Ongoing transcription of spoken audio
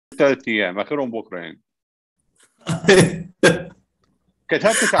3 ايام، اخرهم بكره يعني.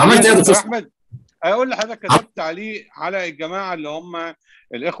 كتبت عملت تعليق ايه يا دكتور دكتور؟ احمد، اقول لحضرتك كتبت تعليق على الجماعه اللي هم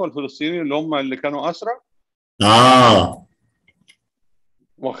الاخوه الفلسطينيين اللي هم اللي كانوا اسرى،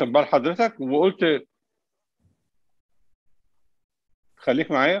 واخد بال حضرتك، وقلت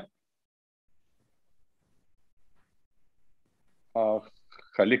خليك معايا.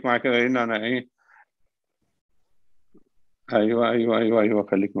 خليك معايا كده، لان انا ايه. ايوه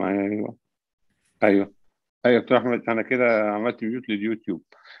خليك معايا. ايوه يا دكتور احمد، انا كده عملت ميوت لليوتيوب.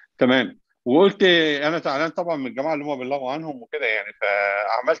 تمام. وقلت انا زعلان طبعا من الجماعه اللي هم بلغوا عنهم وكده يعني،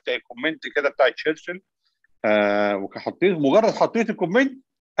 فعملت كومنت كده بتاع تشرشل. وحطيت، مجرد حطيت الكومنت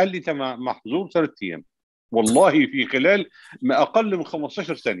قال لي انت محظوظ 3 ايام، والله في خلال ما اقل من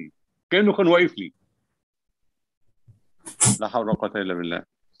 15 ثانيه، كانه كان واقف لي. لا حول ولا قوه الا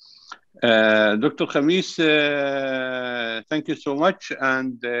بالله. Dr. Khamis, thank you so much,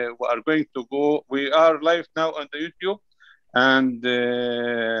 and we are going to go. We are live now on the YouTube, and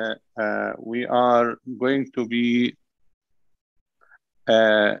we are going to be.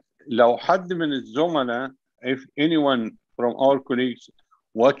 لو حد من الزملاء, if anyone from our colleagues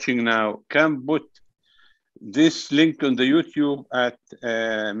watching now can put this link on the YouTube at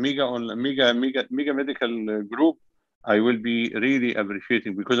Mega Medical Group, I will be really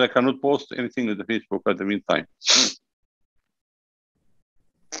appreciating, because I cannot post anything on the Facebook at the meantime.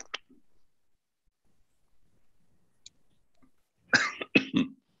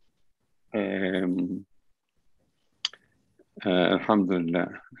 Alhamdulillah.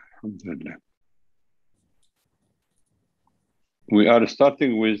 We are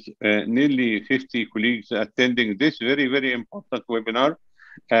starting with nearly 50 colleagues attending this very, very important webinar.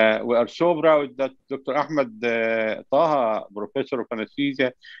 We are so proud that Dr. Ahmed Taha, Professor of Anesthesia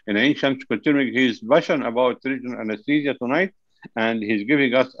in Ain Shams, continuing his passion about regional anesthesia tonight, and he's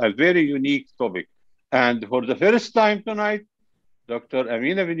giving us a very unique topic. And for the first time tonight, Dr.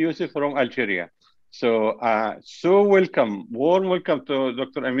 Amina bin Yusuf from Algeria. So welcome, warm welcome to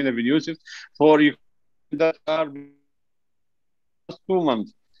Dr. Amina bin Yusuf for you that are 2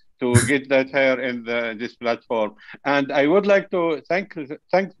 months to get that here in this platform. And I would like to thank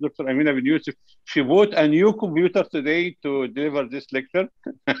Dr. Amina bin Yusuf. She bought a new computer today to deliver this lecture.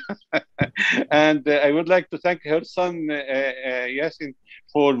 And I would like to thank her son, Yasin,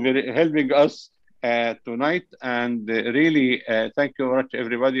 for helping us tonight. And really, thank you very much,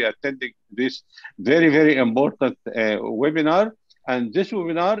 everybody attending this very, very important webinar. And this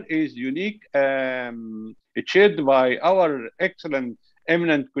webinar is unique, chaired by our excellent,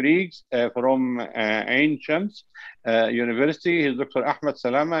 eminent colleagues from Ain Shams University. He's Dr. Ahmed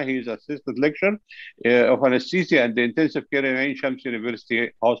Salama. He's assistant lecturer of anesthesia and intensive care in Ain Shams University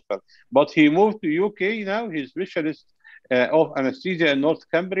Hospital. But he moved to UK now. He's specialist of anesthesia in North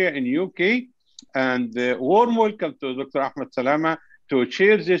Cumbria in UK. And warm welcome to Dr. Ahmed Salama to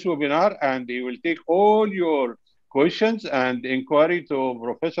chair this webinar, and he will take all your questions and inquiry to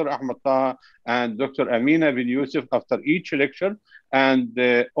Professor Ahmed Taha and Dr. Amina bin Yusuf after each lecture, and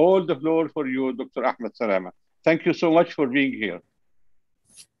all the floor for you, Dr. Ahmed Salama. Thank you so much for being here.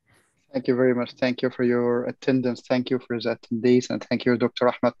 Thank you very much. Thank you for your attendance. Thank you for the attendees, and thank you, Dr.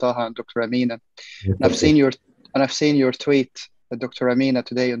 Ahmed Taha and Dr. Amina. And I've seen your tweet, Dr. Amina,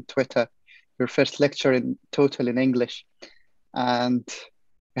 today on Twitter. Your first lecture in English, and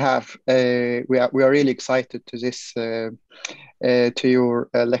we are really excited to your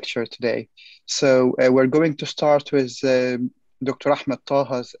lecture today. So we're going to start with Dr. Ahmed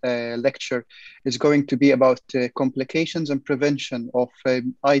Taha's lecture. Is going to be about complications and prevention of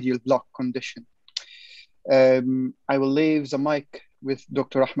ideal block condition. I will leave the mic with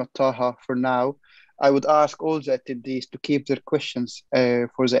Dr. Ahmed Taha for now. I would ask all the attendees to keep their questions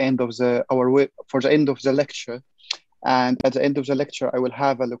for the end of the lecture. And at the end of the lecture, I will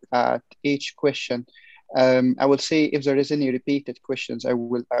have a look at each question. I will see if there is any repeated questions. I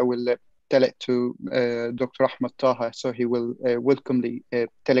will tell it to Dr. Ahmed Taha, so he will welcomely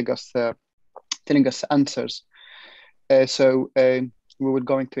telling us answers. So we will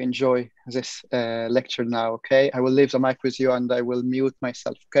going to enjoy this lecture now. Okay, I will leave the mic with you, and I will mute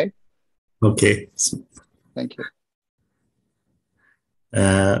myself. Okay. Okay. Thank you.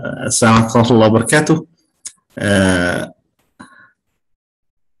 السلام عليكم ورحمة الله وبركاته.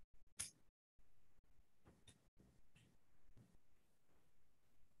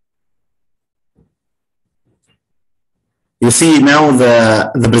 You see now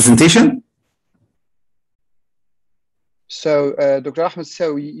the presentation? So, Dr. Ahmed,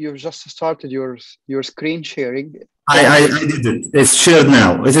 so you've just started your screen sharing. I did it. It's shared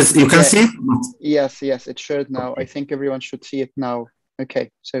now. You can see it? Yes, it's shared now. I think everyone should see it now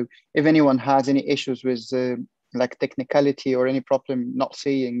Okay, so if anyone has any issues with like technicality or any problem not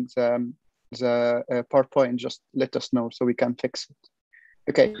seeing the PowerPoint, just let us know so we can fix it.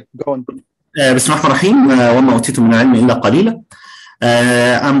 Okay, go on. بسم الله الرحمن الرحيم. وما أوتيتم من العلم إلا قليلا.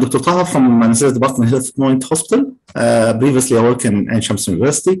 I'm Dr. Taha from Anaesthesiology Department, Health Point Hospital. Previously, I worked in Ain Shams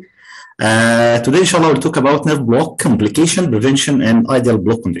University. Today, inshallah, we'll talk about nerve block complication, prevention, and ideal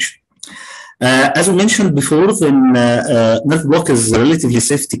block condition. As we mentioned before, then nerve block is a relatively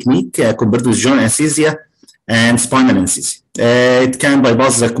safe technique compared with joint anesthesia and spinal anesthesia. It can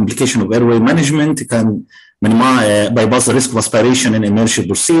bypass the complication of airway management. It can bypass the risk of aspiration in emergency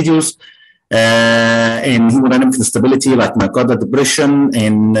procedures, in hemodynamic instability like myocardial depression,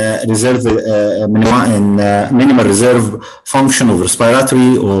 in minimal reserve function of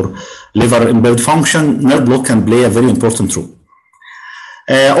respiratory or liver impaired function. Nerve block can play a very important role.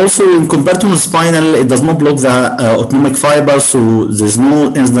 Also, in compared to spinal, it does not block the autonomic fiber, so there's no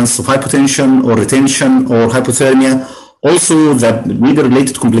incidence of hypotension or retention or hypothermia. Also, the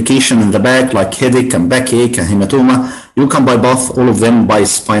media-related complication in the back, like headache and backache and hematoma, you can bypass all of them by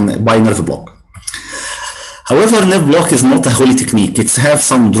nerve block. However, nerve block is not a holy technique. It has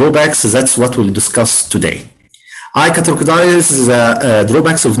some drawbacks. That's what we'll discuss today. I categorize the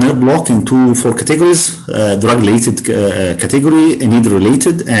drawbacks of nerve block into 4 categories: drug-related category,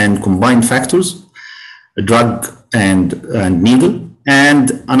 need-related, and combined factors, drug and needle, and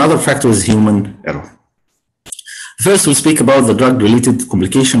another factor is human error. First, we'll speak about the drug-related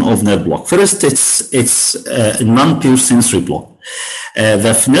complication of nerve block. First, it's a non-pure sensory block.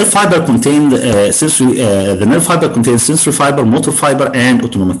 The nerve fiber contains sensory fiber, motor fiber, and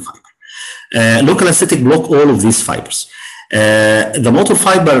autonomic fiber. Local anesthetic block all of these fibers. The motor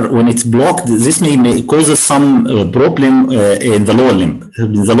fiber, when it's blocked, this may cause some problem in the lower limb.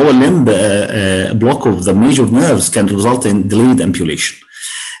 In the lower limb, block of the major nerves can result in delayed ambulation.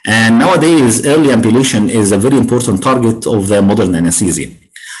 And nowadays, early ambulation is a very important target of the modern anesthesia.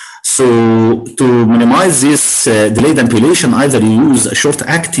 So to minimize this delayed ambulation, either you use a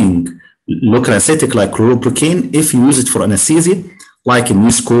short-acting local anesthetic like chloroprocaine if you use it for anesthesia, like in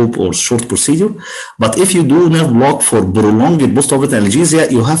knee scope or short procedure. But if you do nerve block for prolonged post-operative analgesia,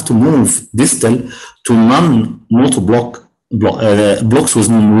 you have to move distal to non-motor blocks with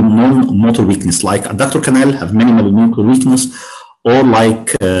non-motor weakness, like adductor canal have minimal motor weakness, or like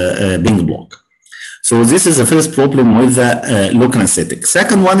Bing block. So this is the first problem with the local anesthetic.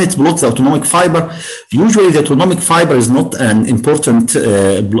 Second one, it blocks the autonomic fiber. Usually the autonomic fiber is not an important,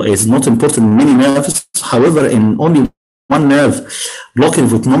 in many nerves. However, in only one nerve, blocking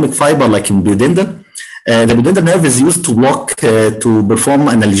the autonomic fiber, like in pudendal, the pudendal nerve is used to block, to perform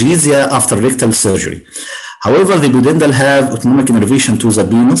analgesia after rectal surgery. However, the pudendal have autonomic innervation to the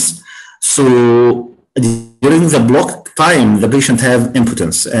penis. So during the block time, the patient have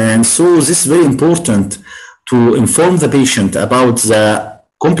impotence. And so this is very important to inform the patient about the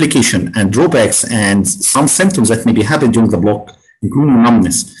complication and drawbacks and some symptoms that may be happening during the block, including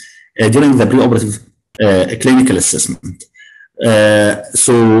numbness, during the preoperative clinical assessment.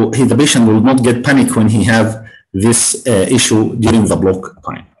 So the patient will not get panic when he have this issue during the block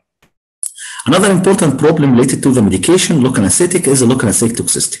time. Another important problem related to the medication, local anesthetic, is the local anesthetic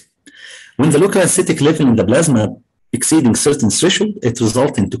toxicity. When the local anesthetic level in the plasma exceeding certain threshold, it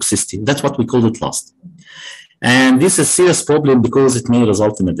results in toxicity. That's what we call it last. And this is a serious problem because it may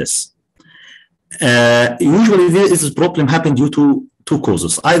result in a death. Usually this problem happens due to 2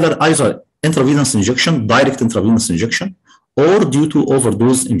 causes, either intravenous injection, direct intravenous injection, or due to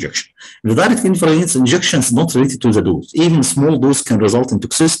overdose injection. The direct intravenous injection is not related to the dose. Even small dose can result in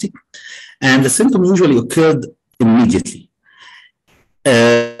toxicity, and the symptom usually occurred immediately.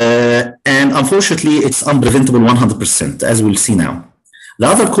 And unfortunately, it's unpreventable 100%, as we'll see now. The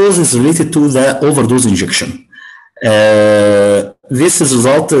other cause is related to the overdose injection. This is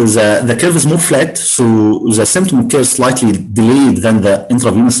result, the curve is more flat, so the symptom occurs slightly delayed than the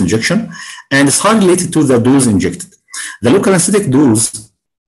intravenous injection, and it's highly related to the dose injected. The local anesthetic dose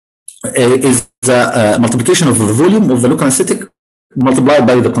is the multiplication of the volume of the local anesthetic multiplied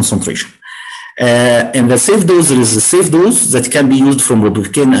by the concentration. And the safe dose, there is a safe dose that can be used from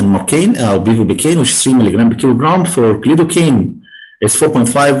ropicaine and norcaine, bupivacaine, which is 3 milligram per kilogram. For lidocaine, it's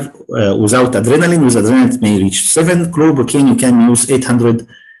 4.5 without adrenaline. With adrenaline, it may reach 7. Chloroprocaine, you can use 800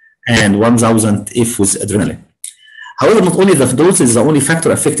 and 1,000 if with adrenaline. However, not only the dose is the only factor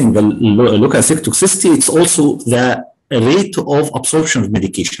affecting the local anesthetic toxicity, it's also the rate of absorption of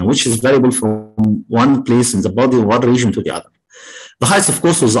medication, which is variable from one place in the body, one region to the other. The highest, of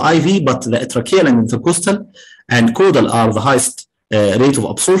course, was the IV, but the tracheal and intercostal and caudal are the highest rate of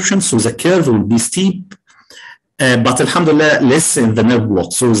absorption. So the curve will be steep But alhamdulillah, less in the nerve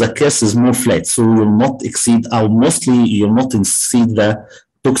block. So the case is more flat. So you will not exceed, or mostly you will not exceed the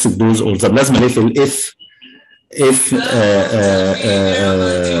toxic dose or the plasma level if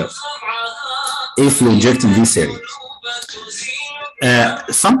you inject in this area.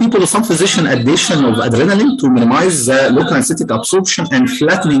 Some people, some physician addition of adrenaline to minimize the local anesthetic absorption and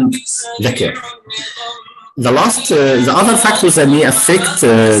flattening the curve. The other factors that may affect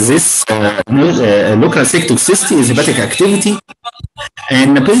this local anesthetic toxicity is hepatic activity.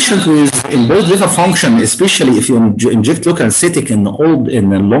 And a patient with impaired liver function, especially if you inject local anesthetic in a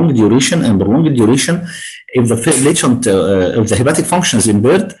long duration and prolonged duration, if the if the hepatic function is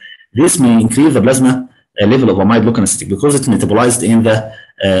impaired, this may increase the plasma level of amide local anesthetic because it's metabolized in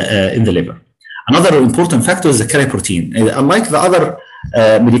the liver. Another important factor is the carrier protein. Unlike the other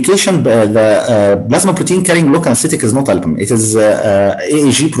medication, the plasma protein carrying local anesthetic is not albumin. It is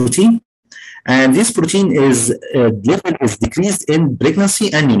AAG protein, and this protein level is decreased in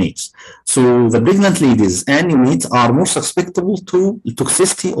pregnancy and neonates. So the pregnant ladies and neonates are more susceptible to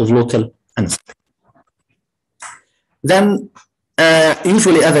toxicity of local anesthetic. Then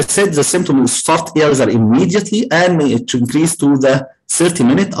usually, as I said, the symptoms will start either immediately and may increase to the 30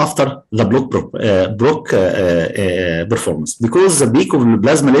 minutes after the block performance, because the peak of the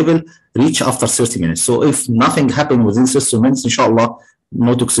plasma level reach after 30 minutes. So if nothing happened within 30 minutes, inshallah,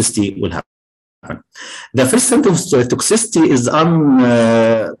 no toxicity will happen. The first symptom of toxicity is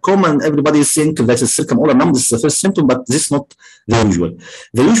uncommon. Everybody think that is circumolar numbness is the first symptom, but this is not the usual.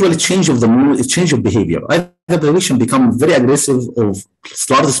 The usual change of the mood, change of behavior. The patient become very aggressive, of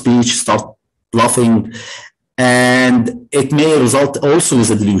slurred speech, start laughing, and it may result also with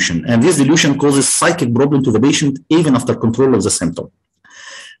a delusion. And this delusion causes psychic problem to the patient even after control of the symptom.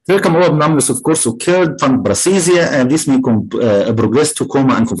 Circumolar numbness, of course, occurred from paresthesia, and this may progress to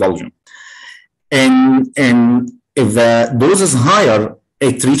coma and convulsion. And if the dose is higher,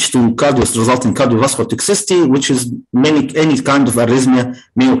 it reaches to result in cardiovascular toxicity, which is any kind of arrhythmia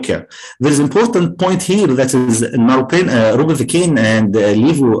may occur. There is an important point here that is ropivacaine and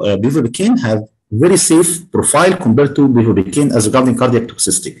bupivacaine have very safe profile compared to bupivacaine as regarding cardiac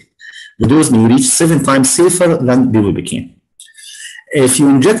toxicity. The dose may reach 7 times safer than bupivacaine. If you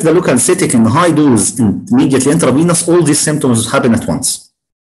inject the local anesthetic in high dose immediately intravenous, all these symptoms happen at once.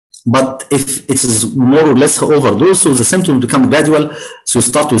 But if it is more or less overdose, so the symptoms become gradual. So you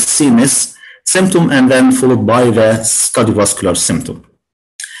start with CNS symptom and then followed by the cardiovascular symptom.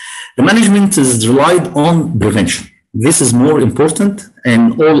 The management is relied on prevention. This is more important,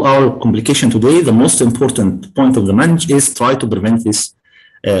 and all our complication today, the most important point of the management is try to prevent this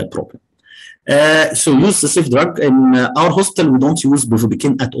problem. So use the safe drug. In our hospital, we don't use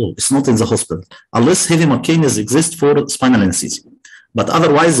bupivacaine at all. It's not in the hospital, unless heavy mechanisms exist for spinal anesthesia. But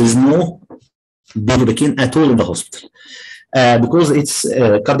otherwise, there is no bupivacaine at all in the hospital because it's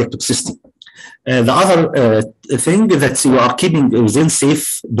cardiac toxicity. The other thing that you are keeping within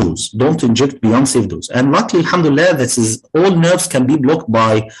safe dose. Don't inject beyond safe dose. And luckily, alhamdulillah, that is all nerves can be blocked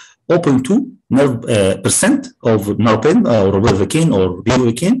by 0.2 nerve percent of Naropin or ropivacaine or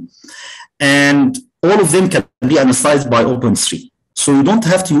bupivacaine, and all of them can be anesthetized by 0.3. So you don't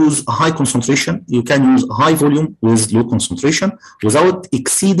have to use a high concentration. You can use high volume with low concentration without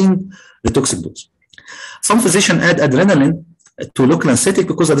exceeding the toxic dose. Some physicians add adrenaline to local anesthetic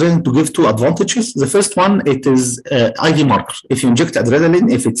because adrenaline to give 2 advantages. The first one, it is IV marker. If you inject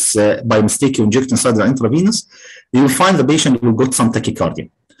adrenaline, if it's by mistake you inject inside the intravenous, you will find the patient will get some tachycardia.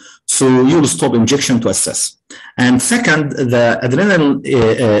 So you will stop injection to assess. And second, the adrenaline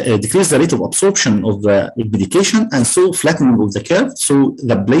decreases the rate of absorption of the medication and so flattening of the curve. So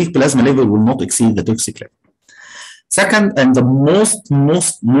the plasma level will not exceed the toxic level. Second, and the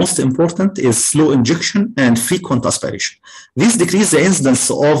most important is slow injection and frequent aspiration. This decreases the incidence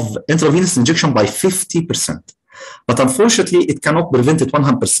of intravenous injection by 50%. But unfortunately, it cannot prevent it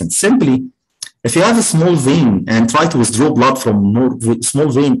 100%. Simply, if you have a small vein and try to withdraw blood from small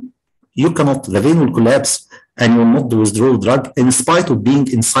vein, you cannot, the vein will collapse and you will not withdraw drug in spite of being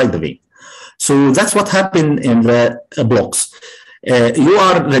inside the vein. So that's what happened in the blocks.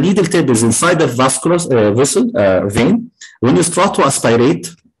 The needle tip is inside the vascular vessel, vein. When you start to aspirate,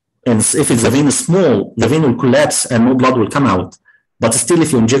 and if the vein is small, the vein will collapse and no blood will come out. But still,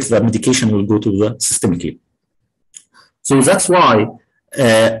 if you inject, the medication will go to the systemically. So that's why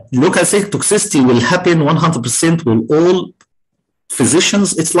local anesthetic toxicity will happen 100% with all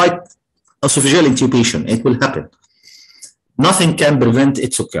physicians. It's like esophageal intubation. It will happen. Nothing can prevent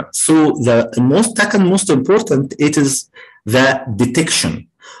its occurrence. So the most important, it is the detection.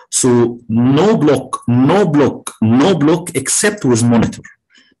 So no block except with monitor.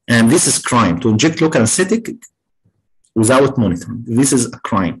 And this is crime. To inject local anesthetic without monitoring. This is a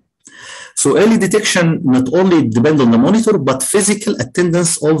crime. So early detection not only depends on the monitor, but physical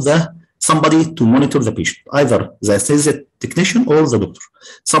attendance of somebody to monitor the patient, either the anesthesia technician or the doctor.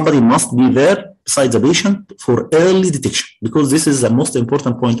 Somebody must be there beside the patient for early detection, because this is the most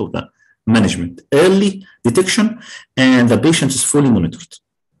important point of the management. Early detection, and the patient is fully monitored.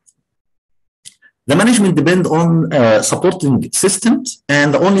 The management depends on supporting systems,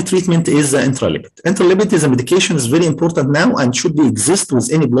 and the only treatment is the intralipid. Intralipid is a medication, is very important now and should be exist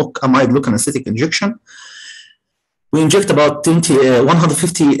with any amide local anesthetic injection. We inject about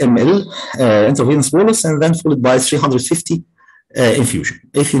 150 ml intravenous bolus, and then followed by 350 infusion.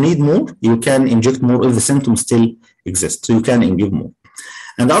 If you need more, you can inject more if the symptoms still exist, so you can give more.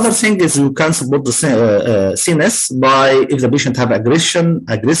 And the other thing is you can support the CNS by, if the patient have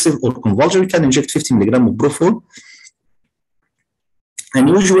aggressive or convulsion, you can inject 50 milligram of propofol. And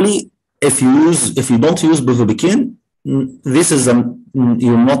usually, if you don't use bupivacaine, this is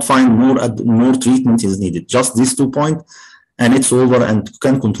you will not find more treatment is needed. Just these 2 points, and it's over, and you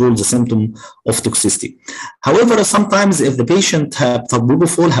can control the symptom of toxicity. However, sometimes if the patient have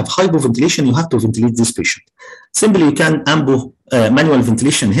propofol, have hypoventilation, you have to ventilate this patient. Simply, you can manual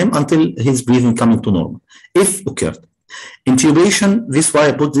ventilation him until his breathing coming to normal, if occurred. Intubation, this is why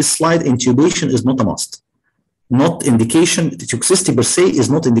I put this slide, intubation is not a must. Not indication, toxicity per se is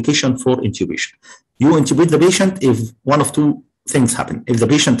not indication for intubation. You intubate the patient if one of two things happen. If the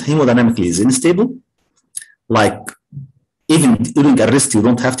patient hemodynamically is unstable, like even during arrest, you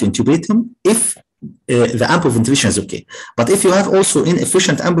don't have to intubate him if the ample ventilation is okay. But if you have also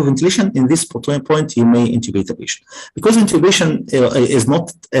inefficient ample ventilation, in this point, you may intubate the patient. Because intubation is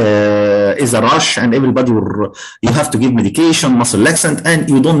not is a rush, and everybody you have to give medication, muscle relaxant, and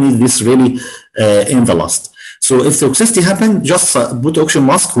you don't need this really in the last. So if toxicity happen, just put oxygen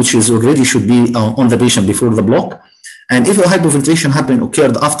mask, which is already should be on the patient before the block. And if a hypoventilation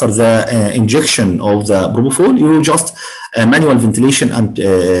occurred after the injection of the propofol, you just manual ventilation, and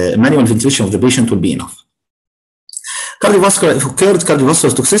manual ventilation of the patient will be enough. Cardiovascular, if occurred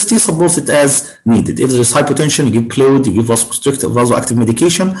cardiovascular toxicity, support it as needed. If there is hypotension, you give fluid, you give vasoactive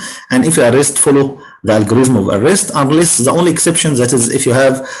medication, and if you arrest, follow the algorithm of arrest, unless the only exception, that is if you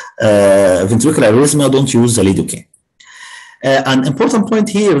have ventricular arrhythmia, don't use the lidocaine. An important point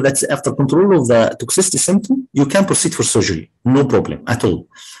here, that after control of the toxicity symptom, you can proceed for surgery, no problem at all.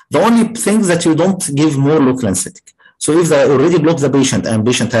 The only thing that you don't give more local anesthetic. So if they already block the patient and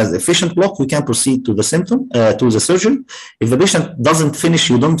patient has efficient block, you can proceed to the symptom, to the surgery. If the patient doesn't finish,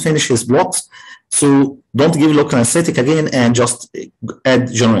 you don't finish his blocks, so don't give local anesthetic again and just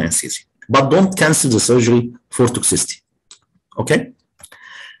add general anesthesia. But don't cancel the surgery for toxicity, okay?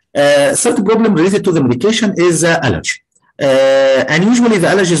 Third problem related to the medication is allergy. And usually the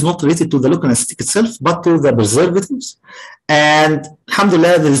allergy is not related to the local anesthetic itself, but to the preservatives. And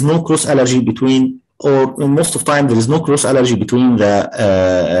alhamdulillah, there is no cross allergy between, or most of the time, there is no cross allergy between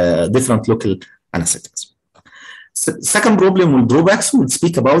the different local anesthetics. Second problem with drawbacks, we'll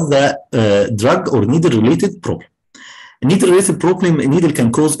speak about the drug or needle-related problem. A needle-related problem, a needle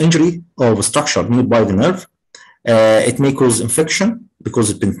can cause injury of a structure nearby the nerve. It may cause infection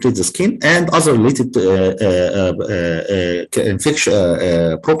because it penetrates the skin, and other related infection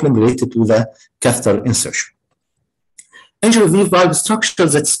problem related to the catheter insertion. Injury of nearby structure,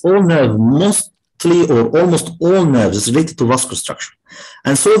 that's all nerve, mostly or almost all nerves related to vascular structure.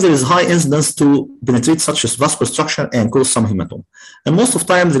 And so there is high incidence to penetrate such as vascular structure and cause some hematoma. And most of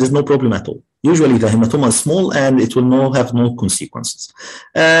the time there is no problem at all. Usually the hematoma is small and it will have no consequences.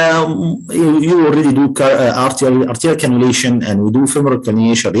 You already do arterial cannulation, and we do femoral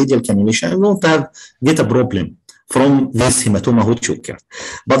cannulation, radial cannulation, and we don't get a problem from this hematoma which occurred.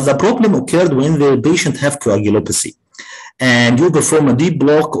 But the problem occurred when the patient have coagulopathy, and you perform a deep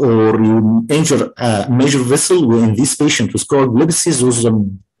block or you injure a major vessel in this patient with coagulopathy,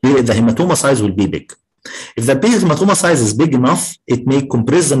 the hematoma size will be big. If the hematoma size is big enough, it may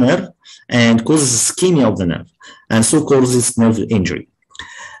compress the nerve and causes ischemia of the nerve, and so causes nerve injury.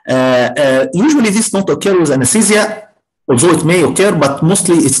 Usually this not occur with anesthesia, although it may occur, but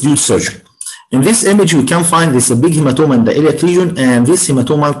mostly it's due to surgery. In this image, we can find this a big hematoma in the iliac region, and this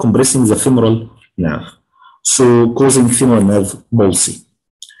hematoma compressing the femoral nerve, so causing femoral nerve palsy.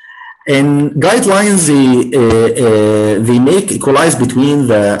 In guidelines, they make equalize between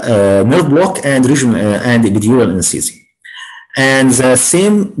the nerve block and region and epidural anesthesia. And the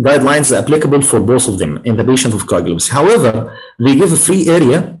same guidelines are applicable for both of them in the patient with coagulopathy. However, they give a free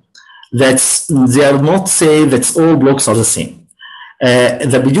area that they are not say that all blocks are the same.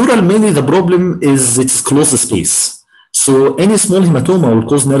 The epidural, mainly the problem is its closed space. So any small hematoma will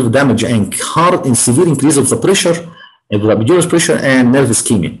cause nerve damage and severe increase of the pressure epidural pressure and nerve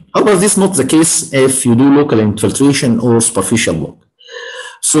ischemia. However, this is not the case if you do local infiltration or superficial block.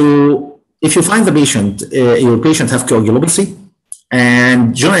 So if you find the patient, your patient have coagulopathy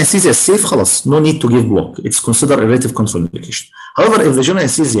and general anesthesia is safe, خلاص, no need to give block. It's considered a relative contraindication. However, if the general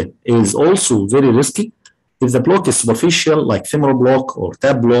anesthesia is also very risky, if the block is superficial, like femoral block or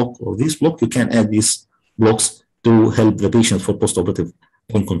tab block or this block, you can add these blocks to help the patient for postoperative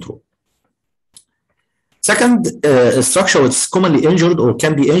pain control. Second structure which is commonly injured or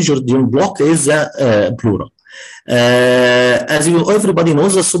can be injured during block is the pleura. As everybody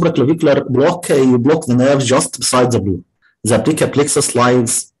knows, the supraclavicular block, you block the nerve just beside the pleura. The brachial plexus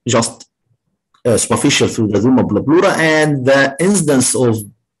lies just superficial through the zone of the pleura, and the incidence of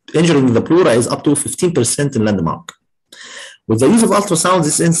injuring the pleura is up to 15% in landmark. With the use of ultrasound,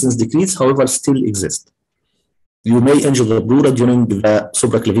 this incidence decrease, however, still exists. You may injure the pleura during the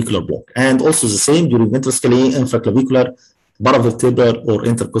supraclavicular block, and also the same during interscalene, infraclavicular, paravertebral, or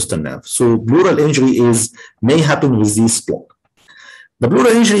intercostal nerve. So pleural injury may happen with this block. The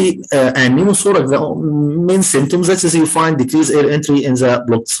pleural injury and pneumothorax, the main symptoms, that is, you find decreased air entry in the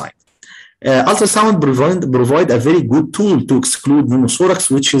blocked site. Ultrasound provide a very good tool to exclude pneumothorax,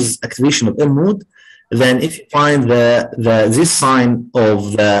 which is activation of air mode. Then if you find this sign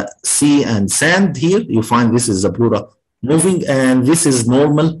of the sea and sand here, you find this is the pleura moving, and this is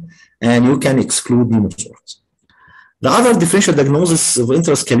normal, and you can exclude pneumothorax. The other differential diagnosis of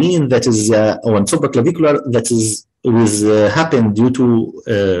interscalene, that is on supraclavicular, that is happened due to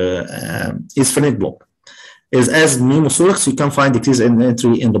ischemic block, is as pneumothorax, you can find decrease in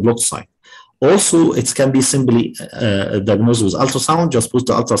entry in the blocked site. Also, it can be simply diagnosed with ultrasound. Just put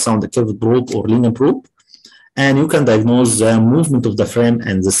the ultrasound, the curved probe or linear probe, and you can diagnose the movement of the frame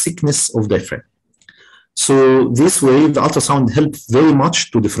and the thickness of the frame. So this way, the ultrasound helps very much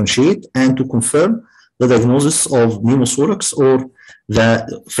to differentiate and to confirm the diagnosis of pneumothorax or the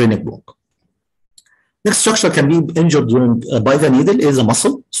phrenic block. Next structure can be injured by the needle is a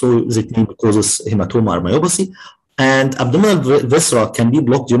muscle, so that causes hematoma or myopathy. And abdominal viscera can be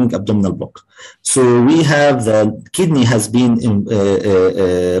blocked during abdominal block. So we have the kidney has been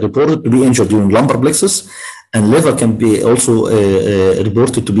reported to be injured during lumbar plexus, and liver can be also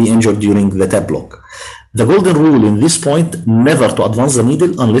reported to be injured during the tab block. The golden rule in this point, never to advance the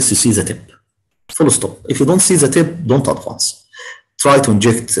needle unless you see the tip. Full stop. If you don't see the tip, don't advance. Try to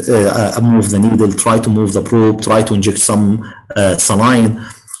inject, move the needle, try to move the probe, try to inject some saline.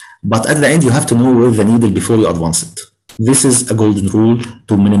 But at the end, you have to know where the needle before you advance it. This is a golden rule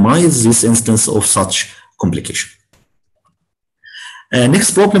to minimize this instance of such complication.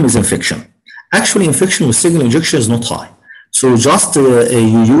 Next problem is infection. Actually, infection with single injection is not high. So just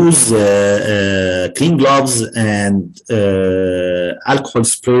you use clean gloves and alcohol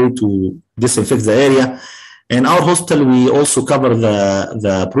spray to disinfect the area. In our hospital, we also cover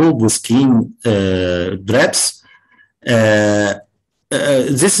the probe with clean drapes.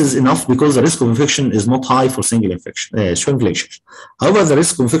 This is enough because the risk of infection is not high for single infection. However, the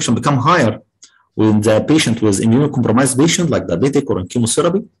risk of infection become higher when the patient was immunocompromised patient like diabetic or in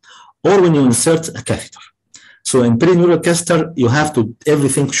chemotherapy, or when you insert a catheter. So in perineural catheter, you have to,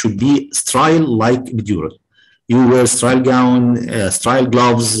 everything should be sterile like epidural. You wear sterile gown, sterile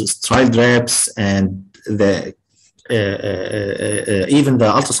gloves, sterile drapes, and even the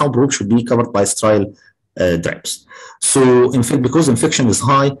ultrasound probe should be covered by sterile drapes. So, in fact, because infection is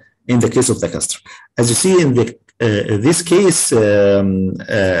high in the case of the catheter, as you see in this case,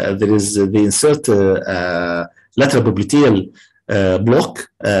 there is the insert lateral popliteal block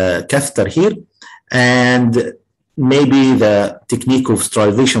catheter here, and maybe the technique of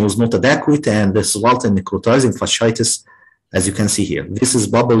sterilization was not adequate, and this resulted in necrotizing fasciitis, as you can see here. This is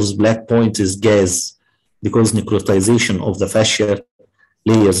bubbles, black point is gas, because necrotization of the fascia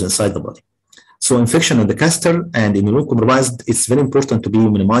layers inside the body. So infection in the catheter and immunocompromised, it's very important to be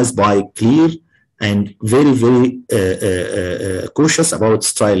minimized by clear and very, very cautious about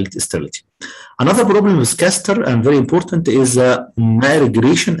sterility. Another problem with catheter, and very important, is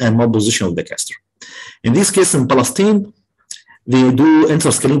malregulation and malposition of the catheter. In this case, in Palestine, they do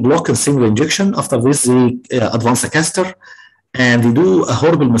interscalene block and single injection. After this, they advance the catheter, and they do a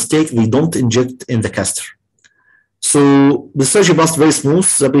horrible mistake. They don't inject in the catheter. So the surgery passed very smooth.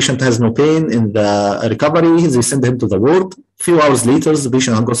 The patient has no pain in the recovery. They send him to the ward. A few hours later, the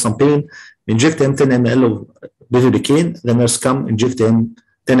patient has got some pain. Inject him 10 ml of bupivacaine. The nurse come, inject him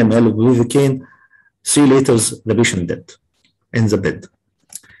 10 ml of bupivacaine. 3 later, the patient dead in the bed.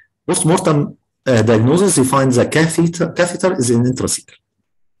 Post-mortem diagnosis, he finds the catheter is in intracecal.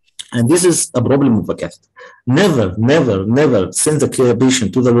 And this is a problem of a catheter. Never, never, never send the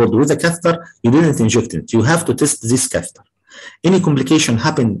patient to the ward with a catheter. You didn't inject it. You have to test this catheter. Any complication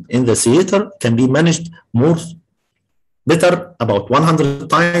happen in the theater can be managed better about 100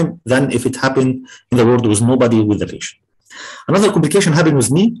 times than if it happened in the ward with nobody with the patient. Another complication happened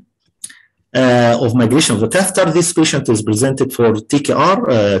with me of migration of the catheter. This patient is presented for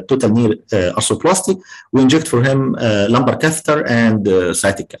TKR, total knee arthroplasty. We inject for him lumbar catheter and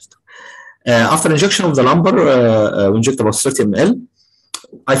sciatic catheter. After injection of the lumbar, we inject about 30 ml.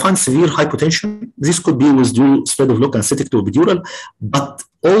 I find severe hypotension. This could be with due spread of local anesthetic to epidural, but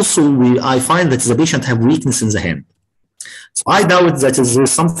also I find that the patient have weakness in the hand. So I doubt that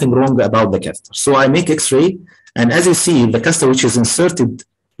there's something wrong about the catheter. So I make X-ray, and as you see, the catheter which is inserted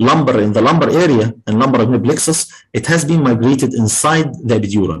lumbar in the lumbar area and lumbar plexus, it has been migrated inside the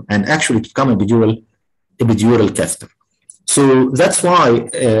epidural and actually become epidural catheter. So that's why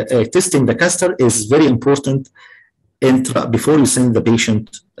testing the catheter is very important before you send the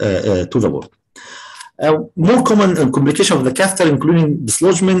patient to the ward. More common complication of the catheter, including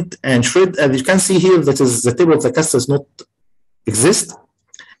dislodgement and shred. As you can see here, that is the tip of the catheter does not exist.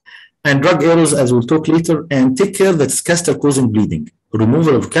 And drug errors, as we'll talk later, and take care that it's catheter causing bleeding.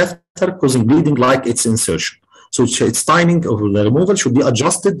 Removal of catheter causing bleeding like its insertion. So its timing of the removal should be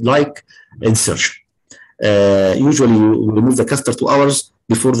adjusted like insertion. Usually you remove the catheter 2 hours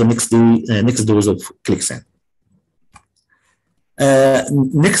before the next dose of Clexane.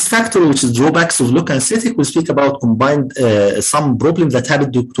 Next factor, which is drawbacks of local anesthetic, we speak about combined some problems that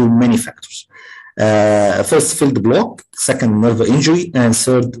happen due to many factors. First, field block, second, nerve injury, and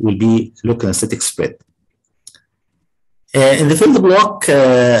third will be local anesthetic spread. In the field block,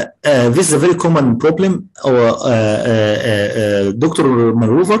 this is a very common problem. Dr.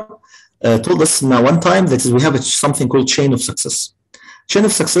 Marover told us one time that we have something called chain of success. Chain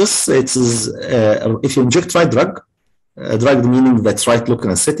of success, it is if you inject right drug meaning that's right local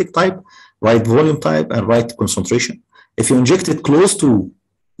anesthetic type, right volume type, and right concentration. If you inject it close to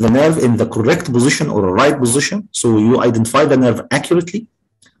the nerve in the correct position or a right position, so you identify the nerve accurately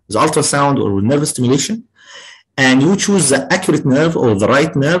with ultrasound or nerve stimulation, and you choose the accurate nerve or the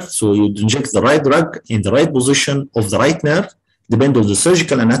right nerve, so you inject the right drug in the right position of the right nerve, depending on the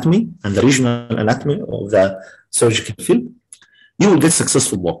surgical anatomy and the regional anatomy of the surgical field, you will get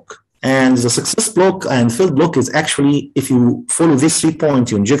successful block. And the success block and field block is actually, if you follow these 3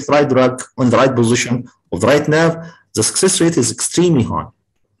 points, you inject the right drug on the right position of the right nerve, the success rate is extremely high.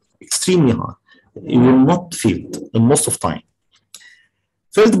 Extremely high. You will not feel it in most of time.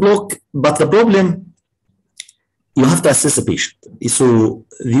 Field block, but the problem, you have to assess the patient. So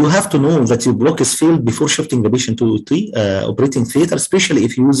you have to know that your block is failed before shifting the patient to operating theater, especially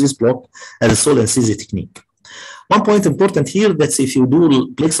if you use this block as a sole anesthesia technique. One point important here, that if you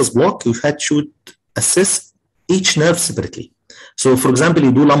do plexus block, you should assess each nerve separately. So for example,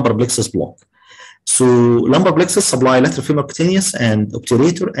 you do lumbar plexus block. So lumbar plexus supply lateral femur cutaneous and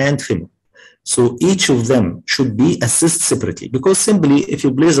obturator and femur. So each of them should be assessed separately, because simply if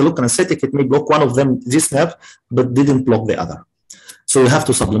you place a local anesthetic, it may block one of them, this nerve, but didn't block the other. So you have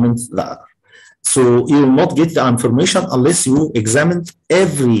to supplement the other. So you will not get the information unless you examine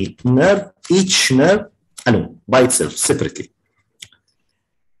every nerve, each nerve alone, by itself, separately.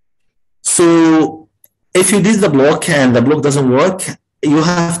 So if you did the block and the block doesn't work, you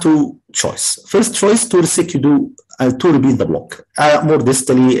have two choices. First choice, to resect, you do to repeat the block. More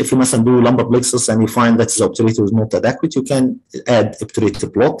distally, if you must do lumbar plexus and you find that the obturator is not adequate, you can add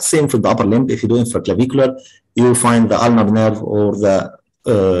obturator block. Same for the upper limb. If you do infraclavicular, you find the ulnar nerve or the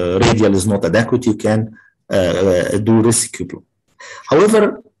radial is not adequate, you can do rescue block.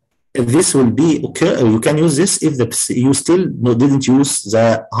 However, this will be okay. You can use this if you still didn't use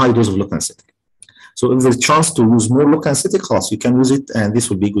the high dose of local anesthetic. So if there's a chance to use more local anesthetic, you can use it, and this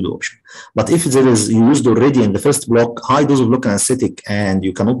will be a good option. But if there is, you used already in the first block high dose of local anesthetic and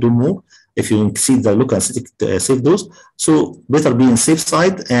you cannot do more, if you exceed the local anesthetic safe dose, so better be on safe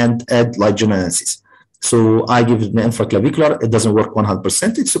side and add light general anesthesia. So I give it the infraclavicular, it doesn't work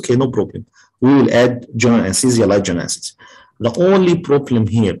 100%, it's okay, no problem. We will add general anesthesia, light general anesthesia. The only problem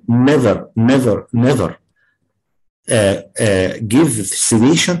here, never give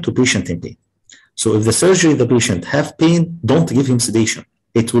sedation to patient in pain. So if the surgery, the patient have pain, don't give him sedation.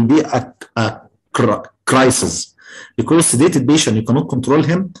 It will be a crisis, because sedated patient, you cannot control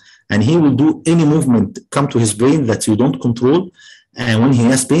him, and he will do any movement come to his brain that you don't control, and when he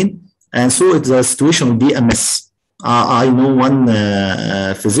has pain, and so the situation will be a mess. I know one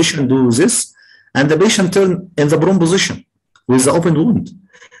physician do this, and the patient turn in the prone position with the open wound.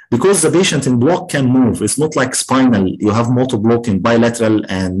 because the patient in block can move. It's not like spinal. You have motor block in bilateral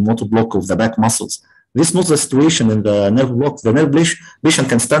and motor block of the back muscles. This is not the situation in the nerve block. The nerve patient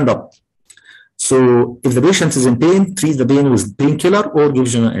can stand up. So if the patient is in pain, treat the pain with painkiller or give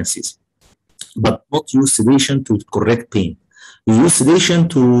general anesthesia, but not use sedation to correct pain. We use sedation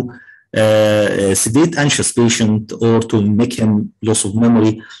to sedate anxious patient or to make him loss of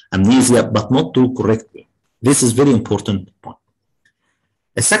memory, amnesia, but not to correct pain. This is very important point.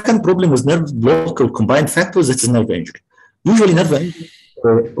 A second problem with nerve block or combined factors, it is nerve injury. Usually nerve injury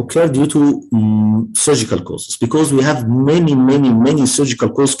occur due to surgical causes, because we have many surgical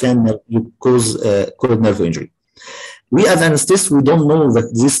causes can cause nerve injury. We as anesthetists, we don't know that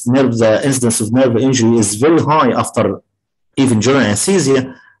this nerve, the incidence of nerve injury is very high after even general anesthesia,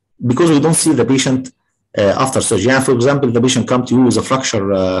 because we don't see the patient after surgery. For example, the patient comes to you with a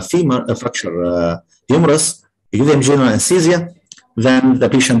fracture femur, a fracture humerus, you give him general anesthesia, then the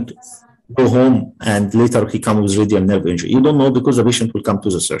patient go home and later he comes with radial nerve injury. You don't know because the patient will come to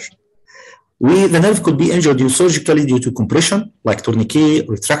the surgeon. The nerve could be injured surgically due to compression, like tourniquet,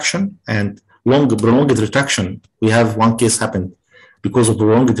 retraction, and prolonged retraction. We have one case happened because of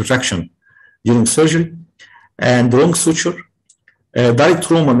prolonged retraction during surgery, and wrong suture. Direct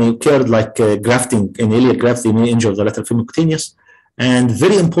trauma may occur like grafting, in iliac graft, they may injure the lateral femur cutaneous. And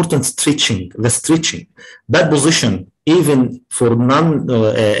very important, stretching, the stretching. Bad position, even for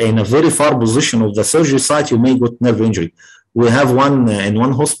in a very far position of the surgery site, you may get nerve injury. We have one in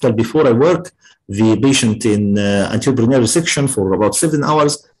one hospital before I work, the patient in anteroperitoneal resection for about 7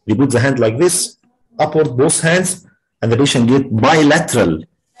 hours. We put the hand like this, upward, both hands, and the patient get bilateral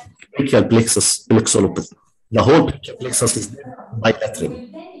brachial plexus plexolopathy. The whole brachial plexus is bilateral.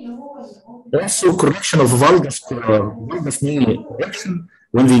 Also, correction of valgus knee correction.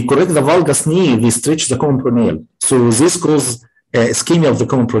 When we correct the valgus knee, we stretch the common peroneal. So this causes ischemia of the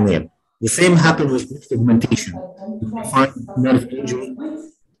common peroneal. The same happens with breast augmentation. You find nerve injury.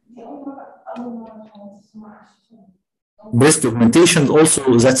 Breast augmentation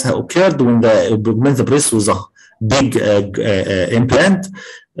also that's occurred when the breast was a big implant.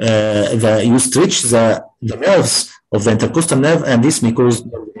 You stretch the nerves of the intercostal nerve, and this may cause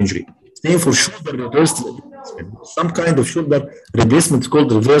nerve injury. Same for shoulder reversed replacement. Some kind of shoulder replacement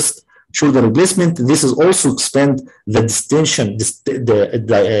called reversed shoulder replacement. This is also expand the distension,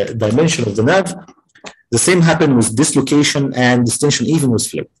 the dimension of the nerve. The same happens with dislocation and distension, even with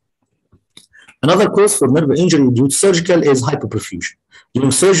fluid. Another cause for nerve injury due to surgical is hypoperfusion.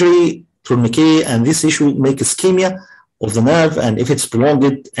 During surgery, tourniquet and this issue make ischemia of the nerve, and if it's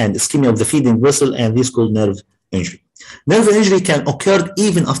prolonged, and ischemia of the feeding vessel, and this called nerve injury. Nerve injury can occur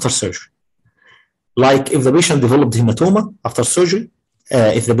even after surgery. Like if the patient developed hematoma after surgery,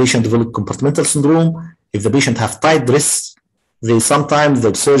 if the patient developed compartmental syndrome, if the patient have tight wrists, sometimes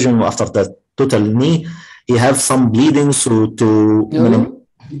the surgeon after the total knee, he have some bleeding, so to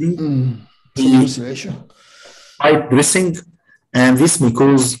tight dressing, and this may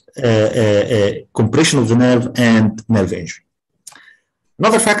cause compression of the nerve and nerve injury.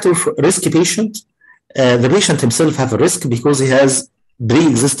 Another factor for risky patient, the patient himself have a risk because he has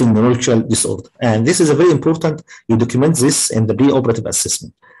pre-existing neurological disorder. And this is a very important, you document this in the pre-operative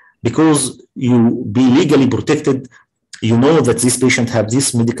assessment, because you be legally protected, you know that this patient have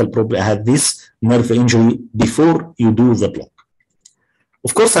this medical problem, have this nerve injury before you do the block.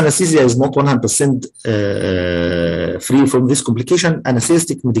 Of course, anesthesia is not 100% free from this complication.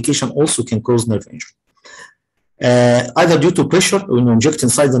 Anesthetic medication also can cause nerve injury. Either due to pressure when you inject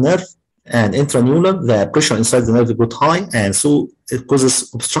inside the nerve, and intraneural, the pressure inside the nerve got high, and so it causes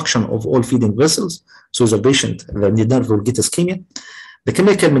obstruction of all feeding vessels. So the patient, the nerve will get ischemia. The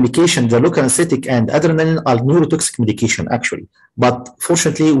chemical medication, the local anesthetic and adrenaline are neurotoxic medication actually, but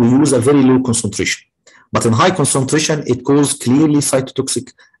fortunately we use a very low concentration. But in high concentration, it causes clearly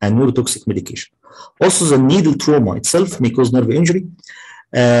cytotoxic and neurotoxic medication. Also, the needle trauma itself may cause nerve injury.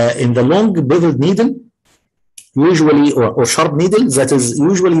 In the long beveled needle, usually, or sharp needle, that is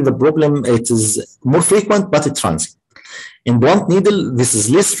usually the problem, it is more frequent, but it's transient. In blunt needle, this is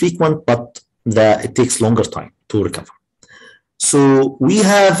less frequent, but it takes longer time to recover. So we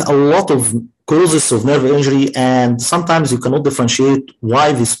have a lot of causes of nerve injury, and sometimes you cannot differentiate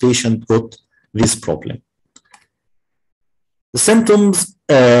why this patient got this problem. The symptoms,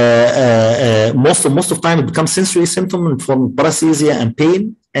 most of time it becomes sensory symptom from paresthesia and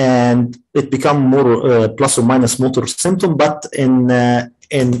pain, and it become more plus or minus motor symptom, but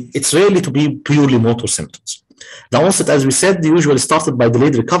it's rarely to be purely motor symptoms. The onset, as we said, usually started by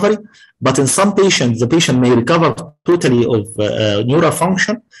delayed recovery, but in some patients, the patient may recover totally of neural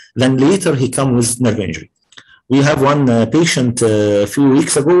function, then later he comes with nerve injury. We have one patient a few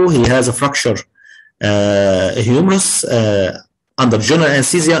weeks ago. He has a fracture humerus under general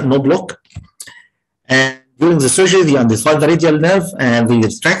anesthesia, no block. And during the surgery, they identified the radial nerve and they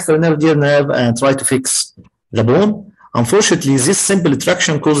retract the radial nerve and try to fix the bone. Unfortunately, this simple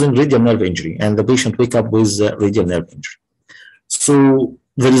retraction causing radial nerve injury, and the patient wake up with radial nerve injury. So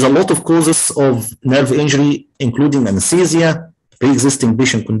there is a lot of causes of nerve injury, including anesthesia, pre-existing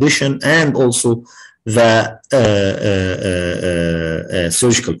patient condition, and also the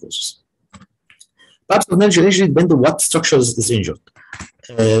surgical causes. Types of nerve injury depend on what structures is injured.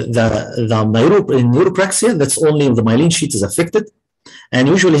 In neuropraxia, that's only if the myelin sheath is affected, and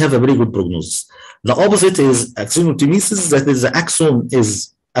usually have a very good prognosis. The opposite is axonotemesis, that is the axon is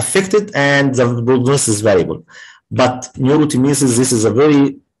affected and the prognosis is variable. But neurotemesis, this is a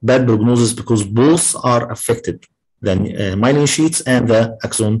very bad prognosis because both are affected, the myelin sheaths and the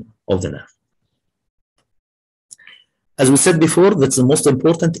axon of the nerve. As we said before, that's the most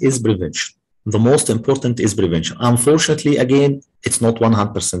important is prevention. The most important is prevention. Unfortunately, again, it's not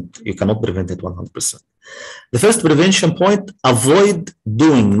 100%. You cannot prevent it 100%. The first prevention point, avoid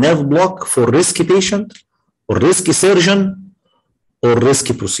doing nerve block for risky patient or risky surgeon or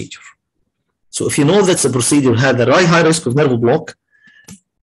risky procedure. So if you know that the procedure had a very high risk of nerve block,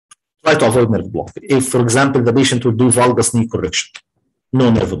 try to avoid nerve block. If, for example, the patient will do valgus knee correction, no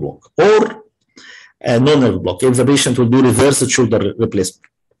nerve block. Or no nerve block. If the patient will do reversed shoulder replacement,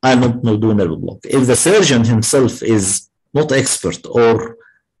 I'll not do nerve block. If the surgeon himself is not expert or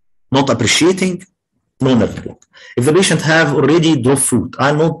not appreciating, no nerve block. If the patient have already drop foot,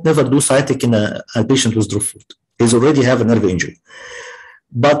 I'll not never do sciatic in a patient with drop foot. He's already have a nerve injury.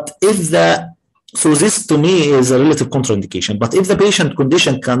 But if so this to me is a relative contraindication. But if the patient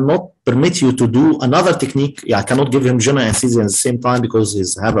condition cannot permit you to do another technique, I cannot give him general anesthesia at the same time because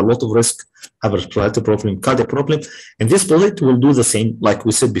he's have a lot of risk, have a respiratory problem, cardiac problem. In this bullet, we'll do the same like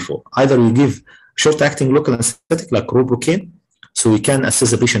we said before. Either you give short-acting local anesthetic like roprocaine, so we can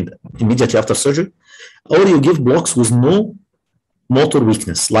assess the patient immediately after surgery, or you give blocks with no motor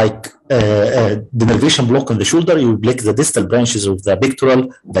weakness, like denervation block on the shoulder. You block the distal branches of the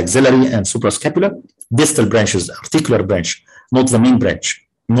pectoral, the axillary, and suprascapular. Distal branches, articular branch, not the main branch,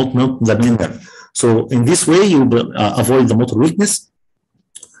 not the main nerve. So in this way, you avoid the motor weakness.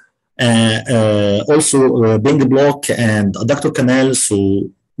 Also, Bing block and adductor canal, so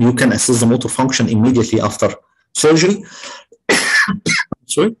you can assess the motor function immediately after surgery.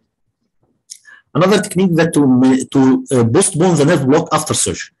 Sorry. Another technique that to postpone the nerve block after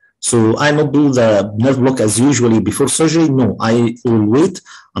surgery. So I not do the nerve block as usually before surgery. No, I will wait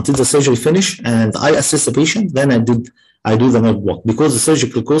until the surgery finish and I assess the patient. Then I do the nerve block because the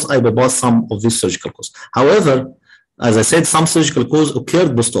surgical cause I bypass some of this surgical cause. However, as I said, some surgical cause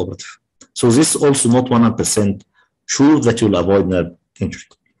occurred post-operative. So this is also not 100% sure that you'll avoid nerve injury.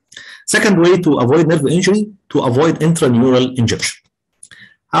 Second way to avoid nerve injury, to avoid intraneural injection.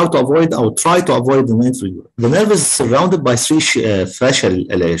 How to avoid or try to avoid the intraneural. The nerve is surrounded by three fascial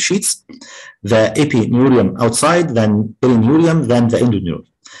sheets, the epineurium outside, then perineurium, then the endoneural.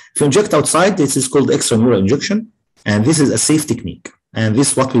 If you inject outside, this is called extraneural injection, and this is a safe technique, and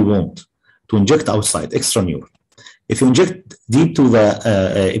this is what we want, to inject outside, extraneural. If you inject deep to the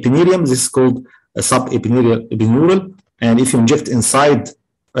epineurium, this is called a subepineurial, and if you inject inside,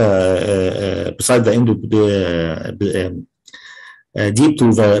 beside the deep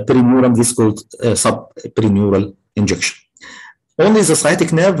to the perineurium, this is called subperineural injection. Only the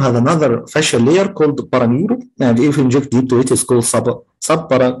sciatic nerve has another fascial layer called paraneural, and if you inject deep to it, it's called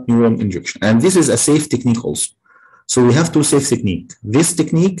subparaneural injection. And this is a safe technique also. So we have two safe techniques, this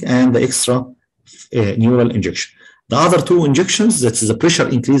technique and the extra neural injection. The other two injections, that is the pressure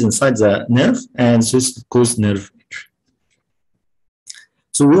increase inside the nerve, and this causes nerve injury.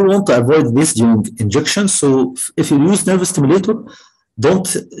 So we want to avoid this during injection. So if you use nerve stimulator, don't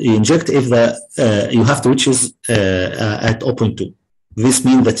inject if you have twitches at 0.2. This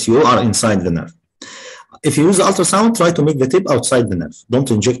means that you are inside the nerve. If you use ultrasound, try to make the tip outside the nerve. Don't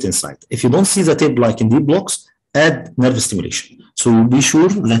inject inside. If you don't see the tip like in deep blocks, add nerve stimulation. So be sure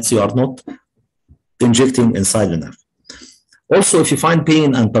that you are not injecting inside the nerve. Also, if you find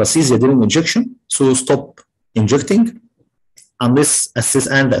pain and paresthesia during injection, so stop injecting unless assess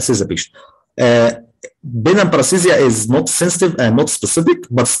the patient. Pain and paresthesia is not sensitive and not specific,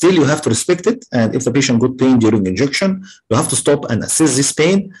 but still you have to respect it. And if the patient got pain during injection, you have to stop and assess this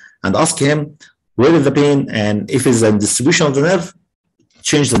pain and ask him where is the pain, and if it's a distribution of the nerve,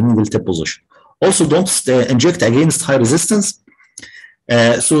 change the needle tip position. Also, don't inject against high resistance.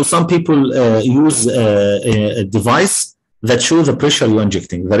 So some people use a device that show the pressure you're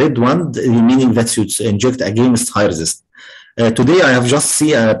injecting. The red one, meaning that you inject against high resistance. Today, I have just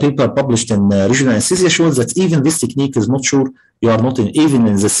seen a paper published in Regional Anesthesia shows that even this technique is not sure you are not even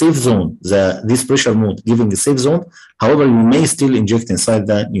in the safe zone, this pressure mode giving the safe zone. However, you may still inject inside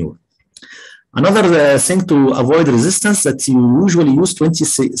the neuron. Another thing to avoid resistance that you usually use 20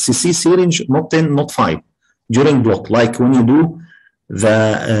 cc syringe, not 10, not 5 during block, like when you do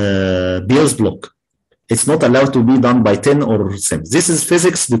the Beers block. It's not allowed to be done by 10 or 7. This is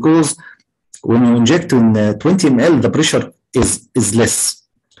physics because when you inject in 20 ml, the pressure is less.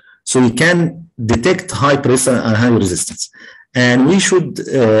 So you can detect high pressure and high resistance. And we should,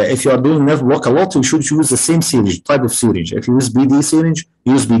 if you are doing nerve block a lot, you should use the same syringe, type of syringe. If you use BD syringe,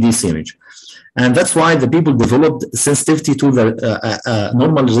 use BD syringe. And that's why the people developed sensitivity to the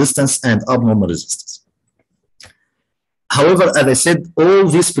normal resistance and abnormal resistance. However, as I said, all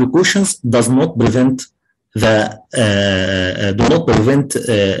these precautions does not prevent the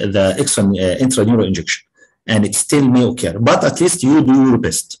intraneural injection, and it still may occur. But at least you do your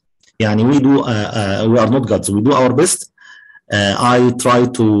best. Yani we are not gods. We do our best. I try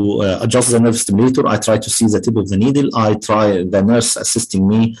to adjust the nerve stimulator. I try to see the tip of the needle. I try the nurse assisting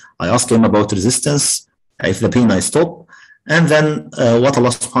me. I ask him about resistance. If the pain, I stop. And then what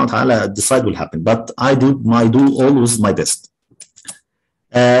Allah subhanahu wa ta'ala decide will happen. But I do always my best.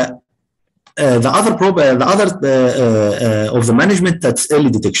 The other of the management, that's early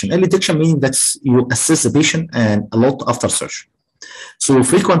detection. Early detection meaning that you assess the patient and a lot after surgery. So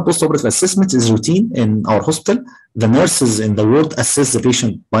frequent post-operative assessment is routine in our hospital. The nurses in the ward assess the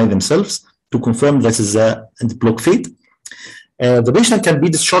patient by themselves to confirm that is a block fate. The patient can be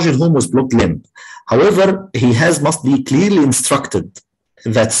discharged home with blocked limb. However, he must be clearly instructed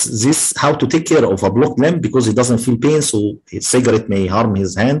that how to take care of a blocked limb because he doesn't feel pain, so his cigarette may harm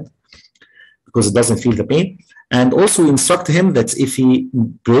his hand because it doesn't feel the pain. And also instruct him that if he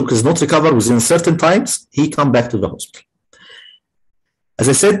does not recover within certain times, he come back to the hospital. As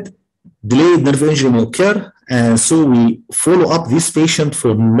I said, delayed nerve injury may occur, and so we follow up this patient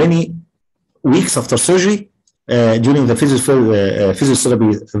for many weeks after surgery during the physiotherapy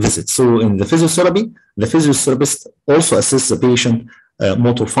visit. So in the physiotherapy, the physiotherapist also assists the patient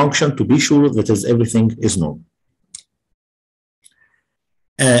motor function to be sure that everything is normal.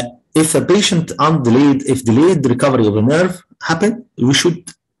 If a patient if delayed recovery of a nerve happen, we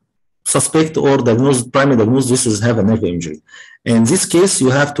should suspect or primary diagnose this is have a nerve injury. In this case, you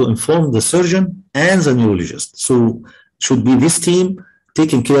have to inform the surgeon and the neurologist. So should be this team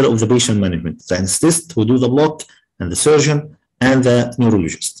taking care of the patient management. The anesthetist who do the block, and the surgeon and the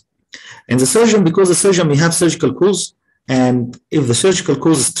neurologist. And the surgeon, because the surgeon may have surgical cause, and if the surgical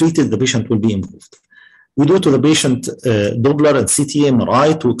cause is treated, the patient will be improved. We do to the patient Doppler and CT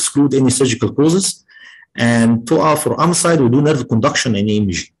MRI to exclude any surgical causes. And for arm side, we do nerve conduction and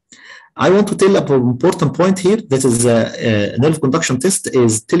EMG. I want to tell an important point here, that is a nerve conduction test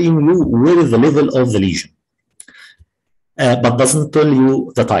is telling you where is the level of the lesion, but doesn't tell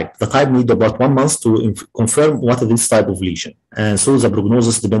you the type. The type needs about 1 month to confirm what is this type of lesion. And so the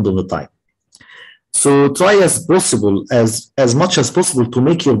prognosis depends on the type. So try as much as possible to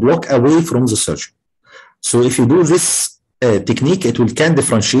make your block away from the surgeon. So if you do this technique, it can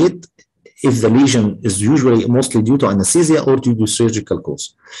differentiate if the lesion is usually mostly due to anesthesia or due to surgical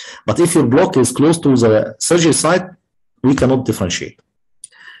cause. But if your block is close to the surgery site, we cannot differentiate.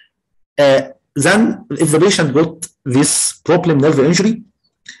 Then if the patient got this problem nerve injury,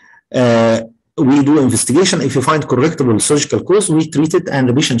 we do investigation. If you find correctable surgical cause, we treat it, and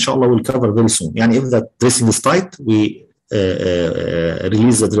the patient inshallah will recover very soon. Yani if the dressing is tight, we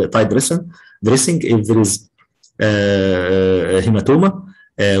release the tight dressing. If there is hematoma,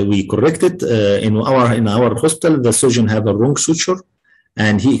 we correct it. In our hospital, the surgeon have a wrong suture,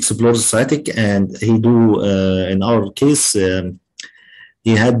 and he explores the sciatic, and he do in our case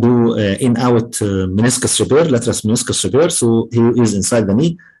he had do in-out meniscus repair, lateral meniscus repair. So he is inside the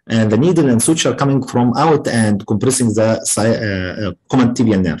knee, and the needle and suture coming from out and compressing the common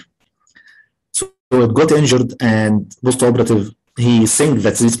tibial nerve. So it got injured, and post-operative, he thinks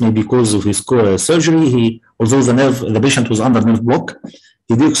that this may be because of his surgery. Although the patient was under nerve block,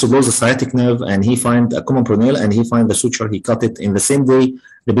 he did explore the sciatic nerve, and he find a common peroneal, and he find the suture. He cut it in the same day.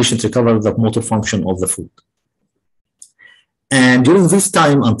 The patient recovered the motor function of the foot. And during this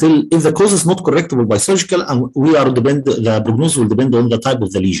time, until if the cause is not correctable by surgical, the prognosis will depend on the type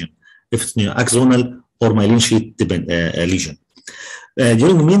of the lesion, if it's axonal or myelin sheath lesion.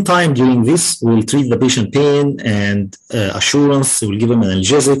 During the meantime, during this, we'll treat the patient pain and assurance. We'll give him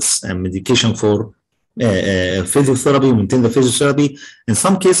analgesics and medication for physiotherapy, maintain the physiotherapy. In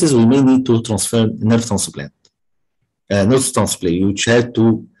some cases, we may need to transfer nerve transplant. nerve transplay, which had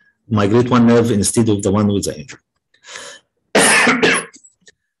to migrate one nerve instead of the one with the injury.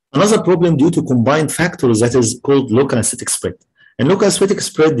 Another problem due to combined factors that is called local anesthetic spread. In local anesthetic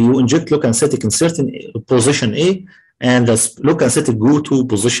spread, you inject local anesthetic in certain position A, and the local anesthetic go to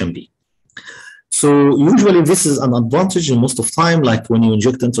position B. So usually this is an advantage in most of time, like when you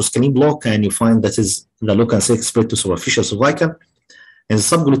inject interscalene block and you find that is the local anesthetic spread to superficial cervical. In the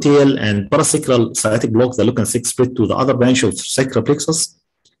subgluteal and parasacral sciatic block, the local anesthetic spread to the other branch of sacral plexus,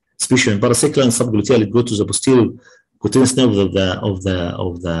 especially in parasacral and subgluteal, it goes to the posterior cutaneous nerve of the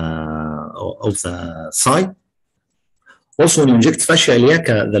thigh. Also, when you inject fascia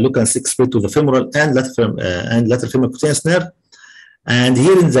iliaca, the local anesthetic spread to the femoral and lateral femoral cutaneous nerve. And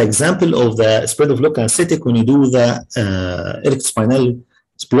here in the example of the spread of local anesthetic, when you do the erectospinal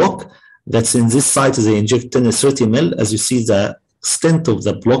block, that's in this site, they inject 10 to 30 ml. As you see, the extent of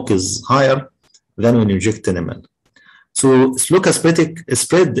the block is higher than when you inject 10 ml. So local anesthetic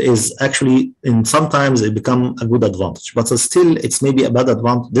spread is actually, in sometimes it become a good advantage, but still it's maybe a bad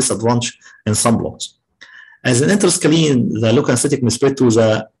disadvantage in some blocks. As an interscalene, the local anesthetic may spread to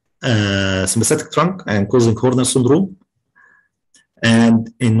the sympathetic trunk and causing Horner syndrome.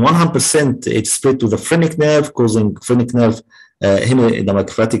 And in 100%, it's spread to the phrenic nerve, causing phrenic nerve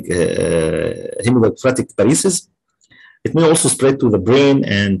hemodemocratic paresis. It may also spread to the brain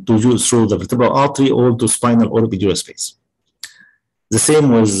and through the vertebral artery or to spinal or epidural space. The same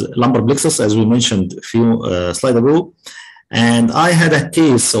with lumbar plexus, as we mentioned a few slides ago. And I had a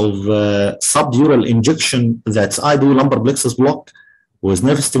case of subdural injection that I do lumbar plexus block with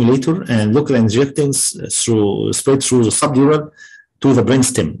nerve stimulator and local injectings spread through the subdural to the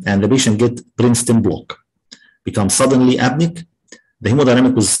brainstem, and the patient get brainstem block, become suddenly apneic. The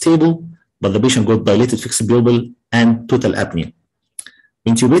hemodynamic was stable, but the patient got dilated fixed pupil and total apnea.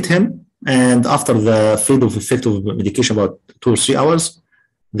 Intubate him, and after the fade of effect of medication about 2 or 3 hours,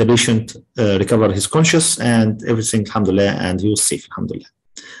 the patient recovered his conscious and everything, alhamdulillah, and he was safe, alhamdulillah.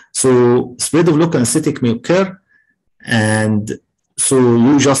 So spread of local anesthetic may occur, and so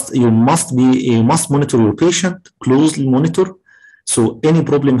you must monitor your patient, closely monitor. So any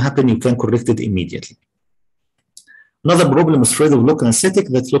problem happen, you can correct it immediately. Another problem is spread of local anesthetic,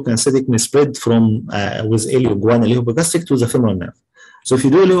 that local anesthetic may spread from with ilioguanal iliohypogastric to the femoral nerve. So if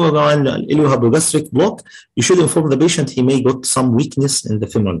you do ilioguanal iliohypogastric block, you should inform the patient he may got some weakness in the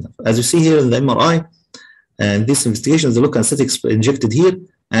femoral nerve. As you see here in the MRI, and this investigation, the local anesthetic is injected here,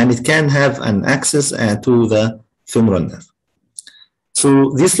 and it can have an access to the femoral nerve.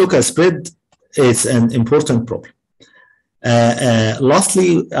 So this local spread is an important problem.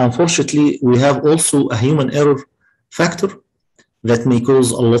 Lastly, unfortunately, we have also a human error factor that may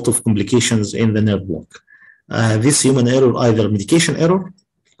cause a lot of complications in the nerve block. This human error, either medication error,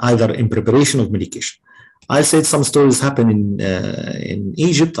 either in preparation of medication. I said some stories happen in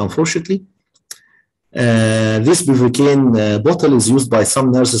Egypt, unfortunately. This bupivacaine bottle is used by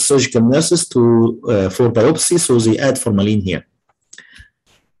some nurses, surgical nurses, for biopsy, so they add formalin here.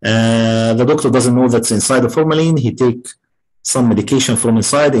 The doctor doesn't know that's inside the formalin. He take some medication from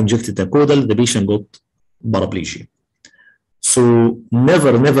inside, injected the caudal, the patient got paraplegia. So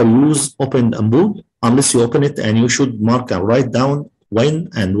never use open ampoule unless you open it, and you should mark and write down when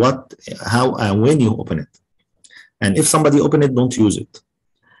and what, how and when you open it. And if somebody open it, don't use it.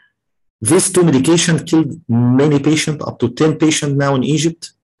 These two medications killed many patients, up to 10 patients now in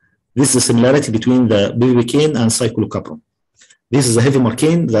Egypt. This is the similarity between the bupivacaine and cyclocapron. This is a heavy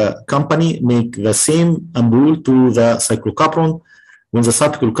marcaine. The company make the same ampoule to the cyclocapron. When the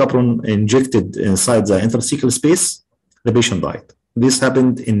cyclocapron injected inside the interstitial space, the patient died. This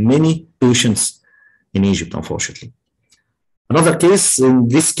happened in many patients in Egypt, unfortunately. Another case, in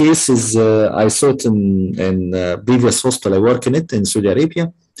this case, is I saw it in previous hospital I work in it in Saudi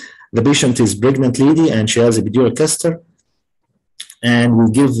Arabia. The patient is pregnant lady and she has a epidural catheter, and we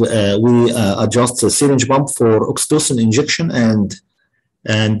adjust the syringe pump for oxytocin injection and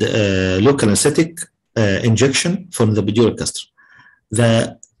local anesthetic injection from the epidural catheter.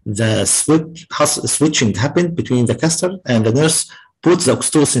 The switching happened between the catheter, and the nurse puts the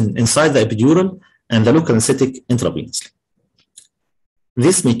oxytocin inside the epidural and the local anesthetic intravenously.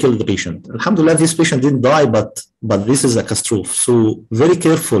 This may kill the patient. Alhamdulillah, this patient didn't die, but this is a catastrophe. So very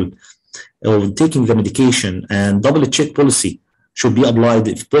careful of taking the medication, and double check policy should be applied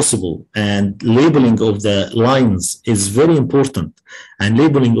if possible. And labeling of the lines is very important, and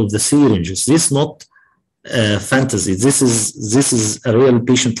labeling of the syringes. This is not fantasy. This is a real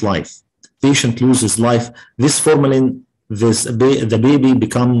patient life. Patient loses life. This formalin, the baby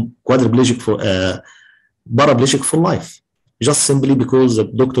become quadriplegic paraplegic for life, just simply because the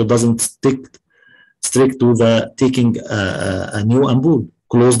doctor doesn't take strict to the taking a new ampoule,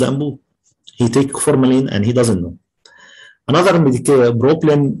 closed ampoule. He take formalin and he doesn't know. Another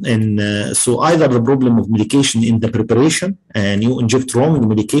problem in so either the problem of medication in the preparation and you inject wrong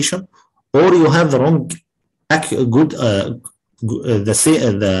medication, or you have the wrong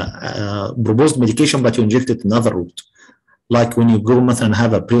proposed medication but you inject it another route. Like when you go and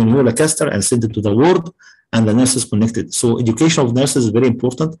have a preannular caster and send it to the ward and the nurses connected. So education of nurses is very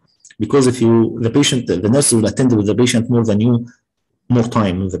important, because if the nurses will attend with the patient more than you, more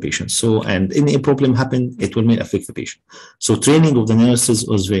time with the patient. So, and any problem happen, it will affect the patient. So training of the nurses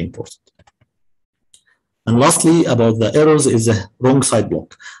was very important. And lastly, about the errors is a wrong side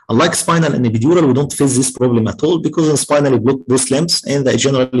block. Unlike spinal and epidural, we don't face this problem at all, because in spinal, we block both limbs and they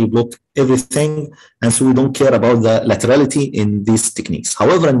generally block everything. And so we don't care about the laterality in these techniques.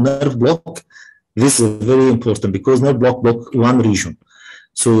 However, in nerve block, this is very important, because nerve block one region.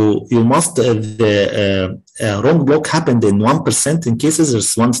 So you must, wrong block happened in 1% in cases.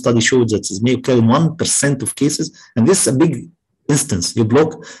 There's one study showed that it may occur in 1% of cases. And this is a big instance. You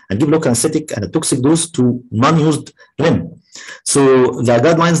block and give local anesthetic and a toxic dose to non-used limb. So the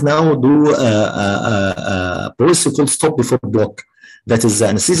guidelines now do a policy called stop before block. That is, the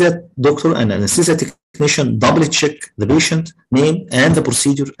anesthesia doctor and anesthesia technician double check the patient name and the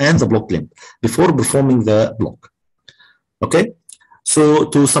procedure and the block limb before performing the block. Okay. So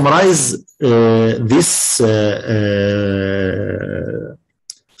to summarize these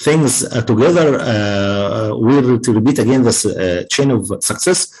things together, we'll repeat again this chain of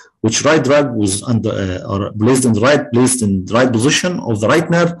success, which right drug was under or placed in the right position of the right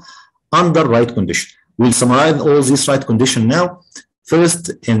nerve under right condition. We'll summarize all these right condition now. First,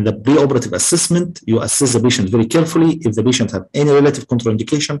 in the preoperative assessment, you assess the patient very carefully. If the patient have any relative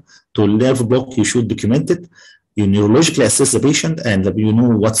contraindication to nerve block, you should document it. You neurologically assess the patient, and you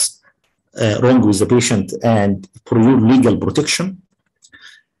know what's wrong with the patient and for your legal protection.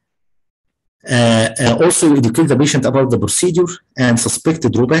 Also, educate the patient about the procedure and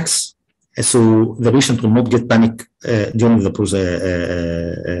suspected drawbacks, so the patient will not get panic during the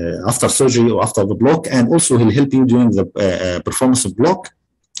after surgery or after the block, and also he'll help you during the performance of block.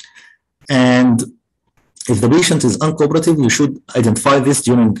 And if the patient is uncooperative, you should identify this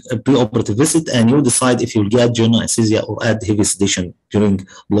during a preoperative visit, and you decide if you'll get general anesthesia or add heavy sedation during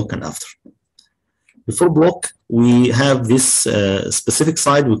block and after. Before block, we have this specific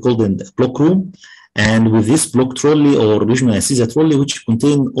side we call the block room, and with this block trolley or regional anesthesia trolley, which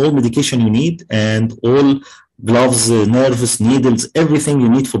contain all medication you need and all gloves, nerves, needles, everything you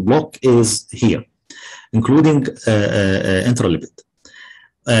need for block is here, including intralipid.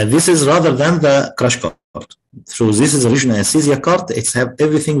 This is rather than the crash cart. So this is a regional anesthesia cart. It's have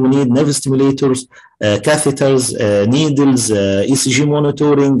everything we need: nerve stimulators, catheters, needles, ECG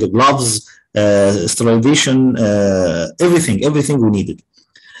monitoring, gloves, sterilization, everything we needed.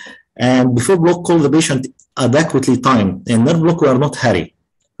 And before block, call the patient adequately time. In nerve block, we are not hurry.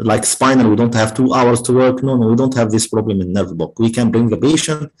 Like spinal, we don't have 2 hours to work. No, we don't have this problem in nerve block. We can bring the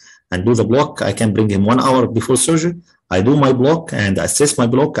patient and do the block. I can bring him 1 hour before surgery. I do my block and assess my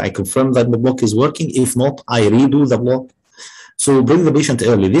block. I confirm that the block is working. If not, I redo the block. So bring the patient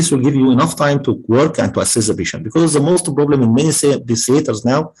early. This will give you enough time to work and to assess the patient, because the most problem in many theaters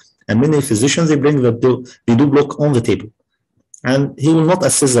now and many physicians, they do block on the table, and he will not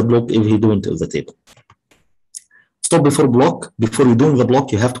assess the block if he don't at the table. Stop before block. Before you doing the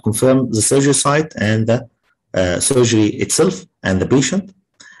block, you have to confirm the surgery site and the surgery itself and the patient.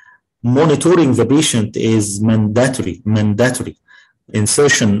 Monitoring the patient is mandatory.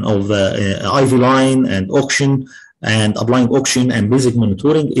 Insertion of the IV line and oxygen and applying oxygen and basic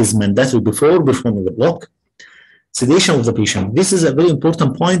monitoring is mandatory before performing the block. Sedation of the patient. This is a very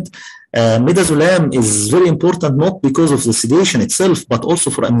important point. Midazolam is very important, not because of the sedation itself, but also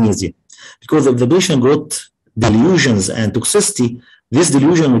for amnesia. Because if the patient got delusions and toxicity, this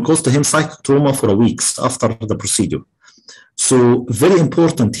delusion will cause to him psychic trauma for weeks after the procedure. So very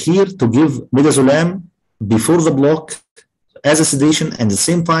important here to give midazolam before the block as a sedation, and at the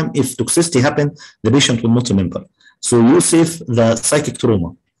same time, if toxicity happened, the patient will not remember. So you save the psychic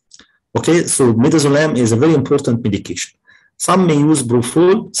trauma. Okay, so midazolam is a very important medication. Some may use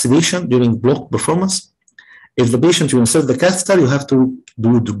propofol sedation during block performance. If the patient you insert the catheter, you have to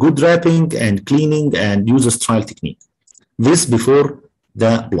do good wrapping and cleaning and use a sterile technique. This before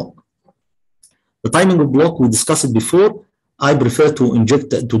the block. The timing of block, we discussed it before. I prefer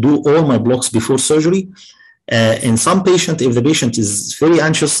to do all my blocks before surgery. In some patient, if the patient is very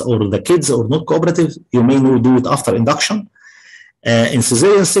anxious or the kids are not cooperative, you may do it after induction. In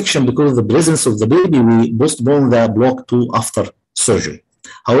cesarean section, because of the presence of the baby, we postpone the block to after surgery.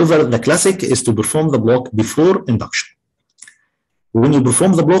 However, the classic is to perform the block before induction. When you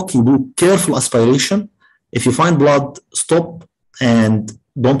perform the block, you do careful aspiration. If you find blood, stop and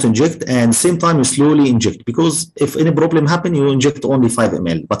don't inject, and same time you slowly inject, because if any problem happen, you inject only 5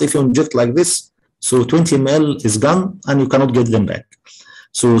 ml. But if you inject like this, so 20 ml is gone and you cannot get them back.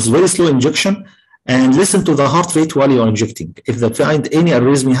 So it's very slow injection, and listen to the heart rate while you are injecting. If they find any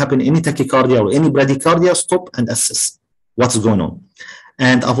arrhythmia happen, any tachycardia or any bradycardia, stop and assess what's going on.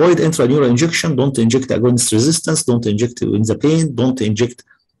 And avoid intramural injection. Don't inject against resistance. Don't inject in the pain. Don't inject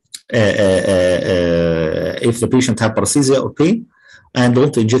if the patient has paresthesia or pain. And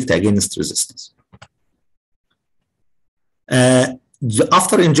don't inject against resistance.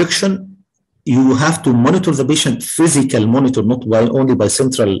 After injection, you have to monitor the patient, physical monitor, not only by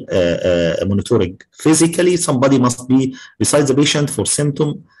central monitoring. Physically, somebody must be beside the patient for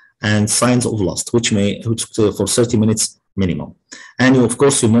symptom and signs of loss, which for 30 minutes minimum. And you, of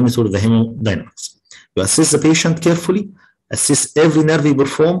course, you monitor the hemodynamics. You assess the patient carefully, assess every nerve you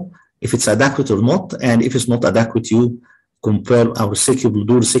perform, if it's adequate or not, and if it's not adequate, you compare our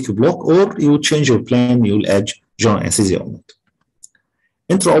resecue block, or you change your plan, you'll add general anesthesia or not.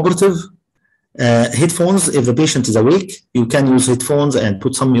 Intraoperative headphones, if the patient is awake, you can use headphones and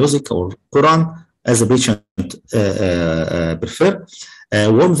put some music or Quran as the patient prefer.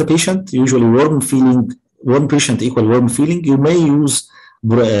 Warm the patient, usually warm patient equal warm feeling. You may use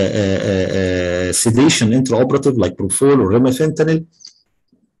sedation intraoperative like propofol or remifentanil,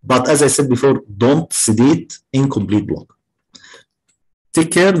 but as I said before, don't sedate in complete block.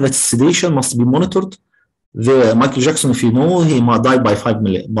 Take care that sedation must be monitored. Michael Jackson, if you know, he might die by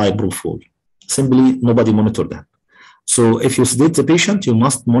propofol. Simply, nobody monitored that. So if you sedate the patient, you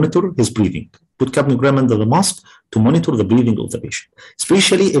must monitor his breathing. Put capnogram under the mask to monitor the breathing of the patient,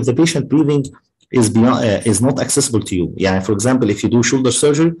 especially if the patient breathing is not accessible to you. Yeah, for example, if you do shoulder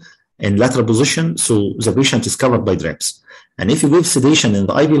surgery in lateral position, so the patient is covered by drapes. And if you give sedation in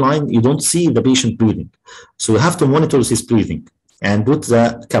the IV line, you don't see the patient breathing. So you have to monitor his breathing and put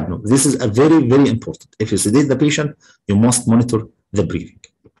the capno. This is a very, very important. If you sedate the patient, you must monitor the breathing.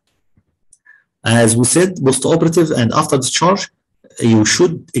 As we said, post-operative and after discharge, you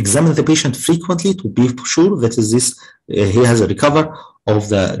should examine the patient frequently to be sure that he has a recovery of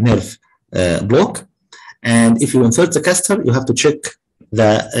the nerve block. And if you insert the catheter, you have to check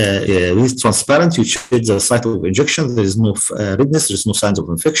it's transparent. You check the site of injection. There is no redness. There is no signs of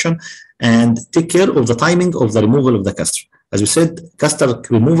infection. And take care of the timing of the removal of the catheter. As we said, catheter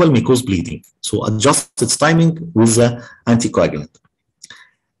removal may cause bleeding. So adjust its timing with the anticoagulant.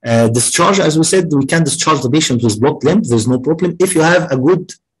 Discharge, as we said, we can discharge the patient with blocked limb. There's no problem if you have a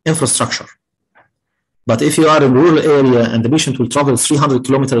good infrastructure. But if you are in a rural area and the patient will travel 300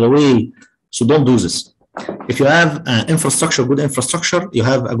 kilometers away, so don't do this. If you have infrastructure, good infrastructure, you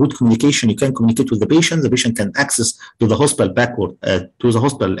have a good communication, you can communicate with the patient can access to the hospital backward, to the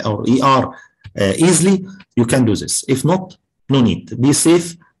hospital or ER easily, you can do this. If not, no need. Be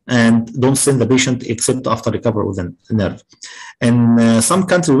safe and don't send the patient except after recovery of the nerve. In some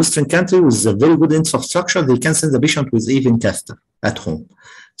countries, Western countries with a very good infrastructure, they can send the patient with even catheter at home.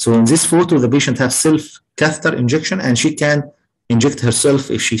 So in this photo, the patient has self-catheter injection and she can inject herself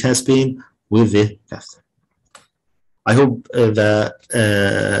if she has pain with the catheter. I hope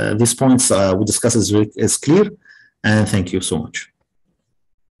these points we discussed is clear, and thank you so much.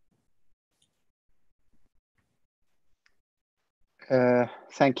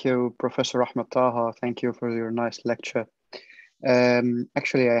 Thank you, Professor Ahmed Taha. Thank you for your nice lecture.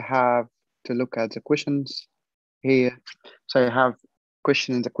 Actually, I have to look at the questions here. So I have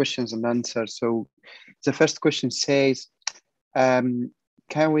questions and answers. So the first question says,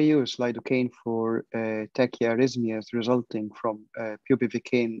 can we use lidocaine for tachyarrhythmias resulting from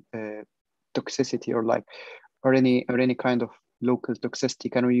bupivacaine toxicity or any kind of local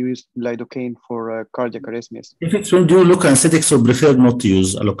toxicity? Can we use lidocaine for cardiac arrhythmias? If it's when do local anesthetics, so prefer not to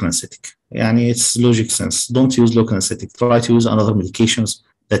use a local anesthetic. It's logic sense. Don't use local anesthetic. Try to use other medications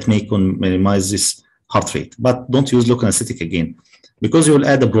that may minimize this heart rate, but don't use local anesthetic again, because you will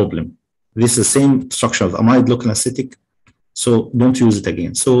add a problem. This is the same structure of amide local anesthetic, so don't use it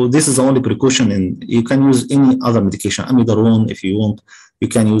again. So this is the only precaution, and you can use any other medication, amiodarone if you want. You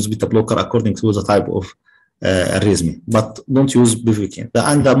can use beta blocker according to the type of arrhythmia, but don't use bupivacaine.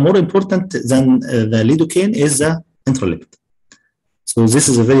 And the more important than the lidocaine is the intralipid. So this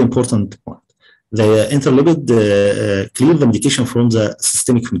is a very important point. The intralipid clear the medication from the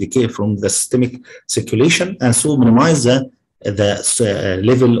systemic circulation, and so minimize the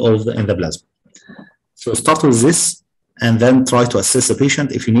level of in the plasma. So start with this, and then try to assess the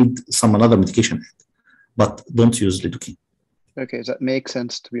patient if you need some another medication, but don't use lidocaine. Okay, that makes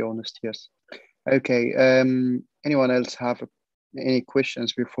sense, to be honest. Yes. Okay. Anyone else have any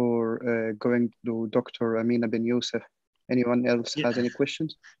questions before going to Dr. Amina bin Youssef? Anyone else has any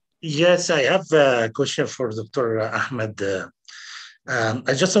questions? Yes, I have a question for Dr. Ahmed.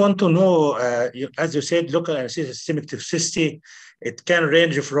 I just want to know, as you said, local anesthesia systemic toxicity, it can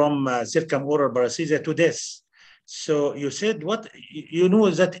range from circumoral paresthesia to death. So you said what you know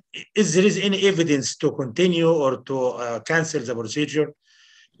is that is there is any evidence to continue or to cancel the procedure?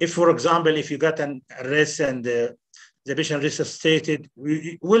 If, for example, if you got an arrest and the patient resuscitated,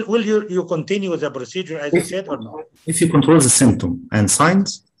 will you continue the procedure as you said or not? If you control the symptom and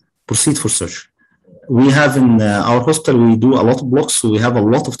signs, proceed for surgery. We have in our hospital, we do a lot of blocks, so we have a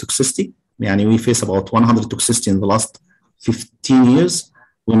lot of toxicity. Yani we face about 100 toxicity in the last 15 years.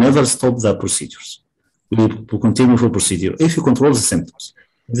 We never stop the procedures. We continue for procedure. If you control the symptoms,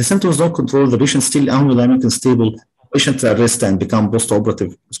 if the symptoms don't control, the patient still hemodynamic and stable, patient arrest and become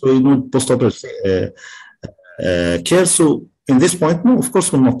post-operative. So you do post-operative care. So in this point, no, of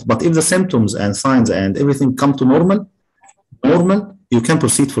course will not. But if the symptoms and signs and everything come to normal, you can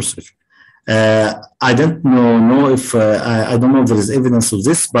proceed for surgery. I don't know if I don't know if there is evidence of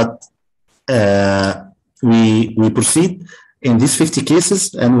this, but we proceed in these 50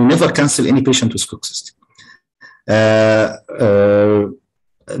 cases, and we never cancel any patient with toxicity.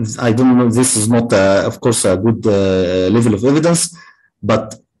 I don't know. This is not, of course, a good level of evidence,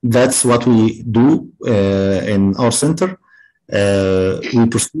 but that's what we do in our center. We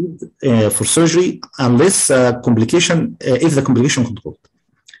proceed for surgery unless complication, if the complication controlled.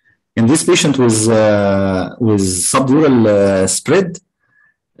 In this patient with subdural spread,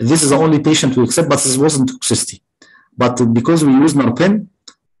 this is the only patient we accept, but this wasn't toxicity. But because we use Narpen,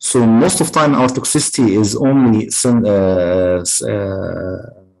 so most of the time our toxicity is only CNS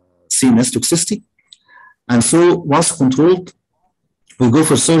toxicity. And so once controlled, we go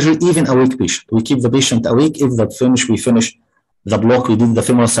for surgery, even awake patient. We keep the patient awake. If we finish the block, we did the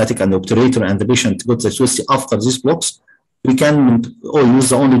femoral static and the obturator, and the patient got the toxicity after these blocks, we can use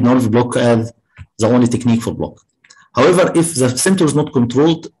the only nerve block as the only technique for block. However, if the symptoms not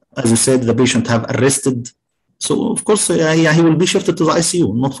controlled, as you said, the patient have arrested, so of course he will be shifted to the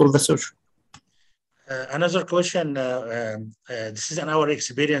ICU, not for the surgery. Another question, this is in our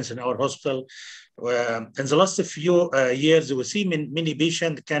experience in our hospital. In the last few years, we see many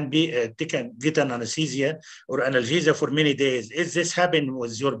patients can be get an anesthesia or analgesia for many days. Is this happen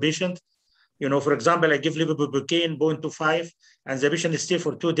with your patient? You know, for example, I give levobuprofen 0.25, and the patient stay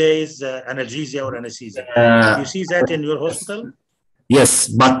for 2 days, analgesia or anesthesia. You see that in your hospital? Yes,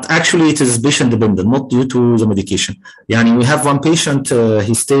 but actually it is patient dependent, not due to the medication. Yani we have one patient,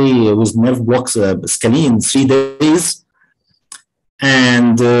 he stay with nerve blocks, scalene 3 days,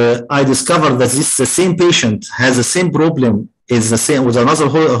 and I discovered that the same patient has the same problem, is the same with another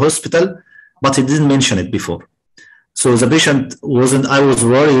hospital, but he didn't mention it before. So the patient wasn't, I was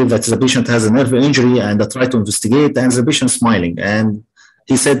worried that the patient has a nerve injury, and I tried to investigate, and the patient smiling, and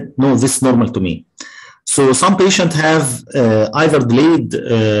he said, no, this is normal to me. So some patients have either delayed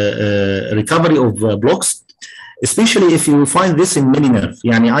recovery of blocks, especially if you find this in many nerves.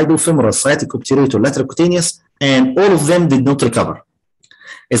 Yani I do femoral, sciatic, obturator, lateral cutaneous, and all of them did not recover.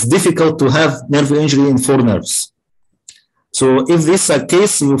 It's difficult to have nerve injury in 4 nerves. So if this is a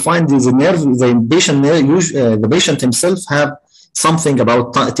case, you find the nerve, the patient himself have something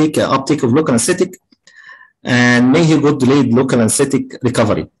about uptake of local anesthetic, and may he got delayed local anesthetic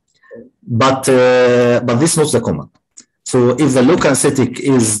recovery. But this is not the common. So if the local anesthetic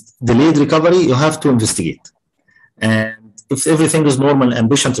is delayed recovery, you have to investigate. And if everything is normal and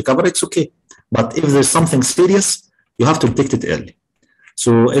patient recovery, it's okay. But if there's something serious, you have to detect it early.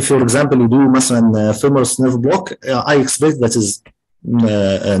 So if, for example, you do مثلا femoral nerve block, I expect that is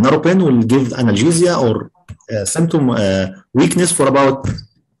Naropen will give analgesia or symptom weakness for about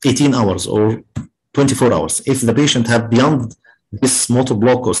 18 hours or 24 hours. If the patient have beyond this motor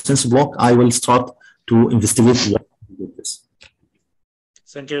block or sense block, I will start to investigate what this.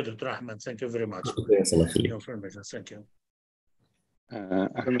 Thank you, Dr. Ahmed. Thank you very much. Thank you.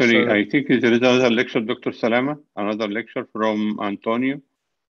 Actually, I think there is another lecture, Dr. Salama, another lecture from Antonio.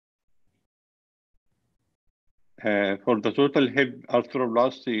 For the total hip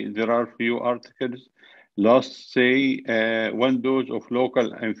arthroplasty, there are few articles. Last say 1 dose of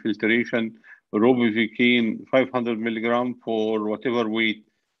local infiltration, ropivacaine 500 milligram for whatever weight.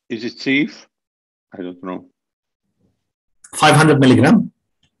 Is it safe? I don't know. 500 milligram?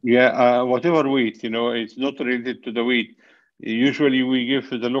 Yeah, whatever weight, you know, it's not related to the weight. Usually we give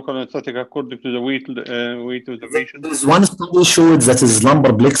the local anesthetic according to the weight of the patient. There's one study showed that is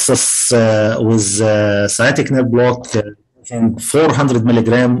lumbar plexus with sciatic nerve block and 400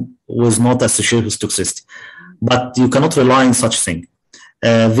 milligram was not associated with toxicity. But you cannot rely on such thing.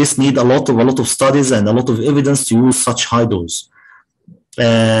 This need a lot of studies and a lot of evidence to use such high dose.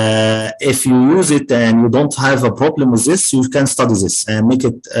 If you use it and you don't have a problem with this, you can study this and make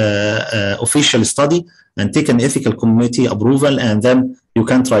it official study and take an ethical committee approval, and then you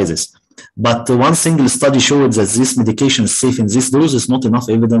can try this. But one single study showed that this medication is safe in this dose is not enough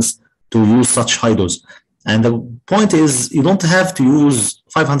evidence to use such high dose. And the point is, you don't have to use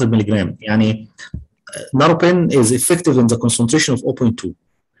 500 milligram. Yani, Naropen is effective in the concentration of 0.2.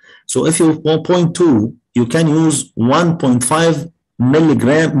 So if you have 1.2, you can use 1.5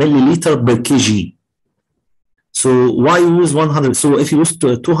 milliliter per kg. So why use 100? So if you use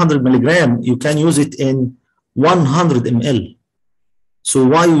 200 milligram, you can use it in 100 ml. So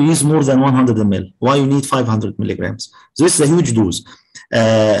why you use more than 100 ml? Why you need 500 milligrams? So this is a huge dose.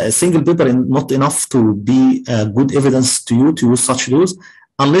 Single paper is not enough to be good evidence to you to use such dose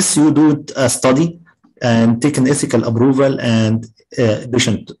unless you do a study and take an ethical approval and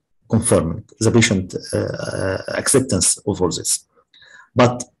patient confirming the patient acceptance of all this.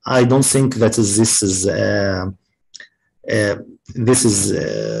 But I don't think that this is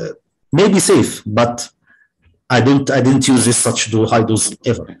maybe safe, but I didn't use this such high dose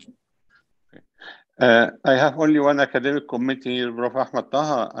ever. I have only one academic committee here, Prof. Ahmed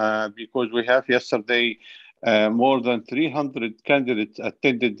Taha, because we have yesterday more than 300 candidates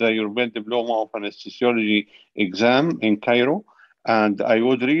attended the European Diploma of Anaesthesiology exam in Cairo. And I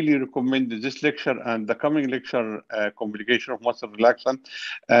would really recommend this lecture and the coming lecture, complication of muscle relaxant,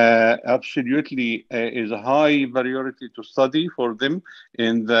 absolutely is a high priority to study for them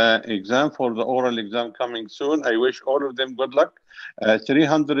in the exam, for the oral exam coming soon. I wish all of them good luck.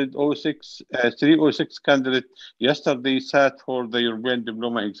 306 candidates yesterday sat for the European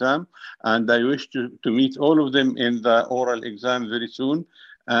Diploma exam, and I wish to meet all of them in the oral exam very soon.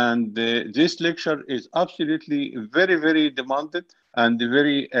 And this lecture is absolutely very, very demanded and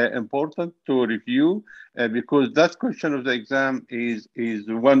very important to review because that question of the exam is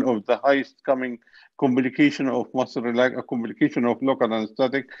one of the highest coming complication of muscle relaxant, complication of local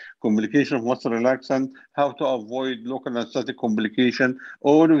anesthetic, complication of muscle relaxant, how to avoid local anesthetic complication.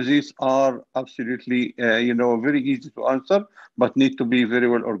 All of these are absolutely, very easy to answer, but need to be very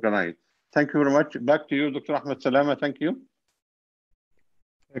well organized. Thank you very much. Back to you, Dr. Ahmed Salama. Thank you.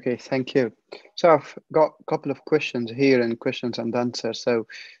 Okay, thank you. So I've got a couple of questions here and questions and answers. So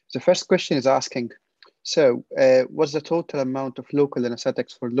the first question is asking, so what's the total amount of local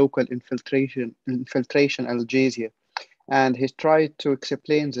anesthetics for local infiltration analgesia? And he's tried to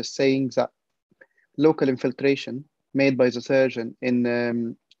explain this, saying that local infiltration made by the surgeon in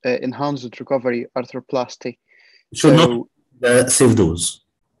enhanced recovery arthroplasty. Should not save those.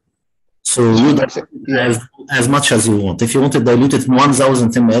 So you as much as you want. If you want it diluted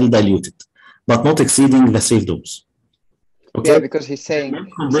 1,000 ml, dilute it, but not exceeding the safe dose. Okay? Yeah, because he's saying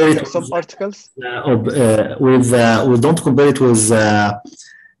some articles. We don't compare it with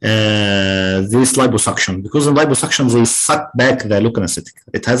this liposuction, because in liposuction they suck back the local anesthetic.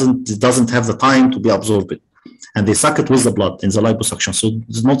 It doesn't have the time to be absorbed, and they suck it with the blood in the liposuction. So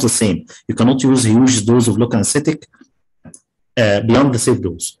it's not the same. You cannot use a huge dose of local anesthetic beyond the safe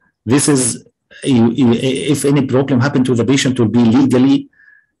dose. This is, if any problem happened to the patient, will be legally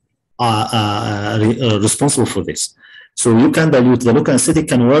responsible for this. So you can dilute. The local anesthetic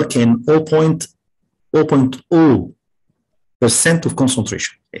can work in 0.0% of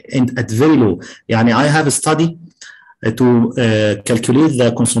concentration, and at very low. Yani I have a study to calculate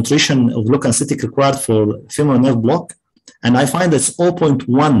the concentration of local anesthetic required for femoral nerve block, and I find it's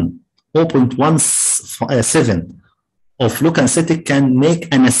 0.17 of local anesthetic can make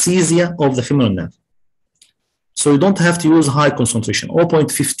anesthesia of the femoral nerve. So you don't have to use high concentration.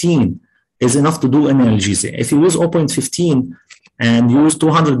 0.15 is enough to do analgesia. If you use 0.15 and use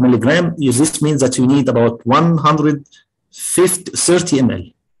 200 milligram, this means that you need about 130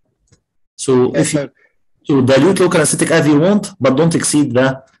 ml. So if you dilute local anesthetic as you want, but don't exceed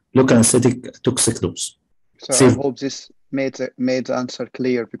the local anesthetic toxic dose. So I hope this made the answer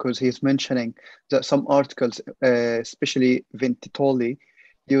clear, because he's mentioning that some articles, especially Ventitoli,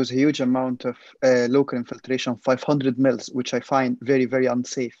 use a huge amount of local infiltration, 500 mils, which I find very, very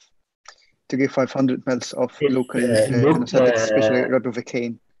unsafe to give 500 mils of local anesthetics, especially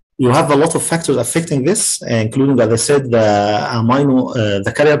ropivacaine. You have a lot of factors affecting this, including, as I said,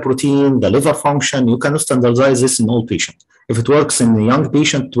 the carrier protein, the liver function. You cannot standardize this in all patients. If it works in a young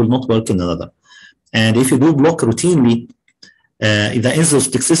patient, it will not work in another. And if you do block routinely, the incidence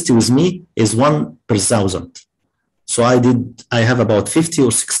of toxicity with me is 1 per 1,000. So I have about 50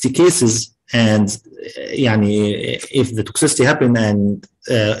 or 60 cases and if the toxicity happen and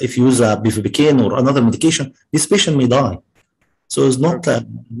if you use a bupivacaine or another medication, this patient may die. So it's not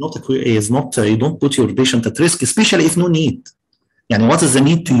you don't put your patient at risk, especially if no need. What is the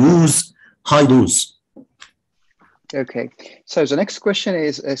need to use high dose? Okay, so the next question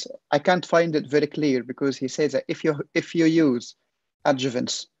is I can't find it very clear, because he says that if you use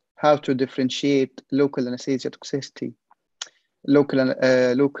adjuvants, how to differentiate local anesthesia toxicity, local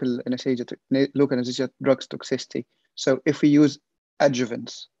anesthesia drugs toxicity. So if we use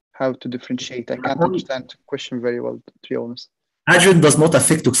adjuvants, how to differentiate? I can't understand the question very well, to be honest. Adjuvant does not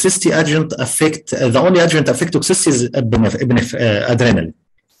affect toxicity. The only adjuvant affect toxicity is adrenaline.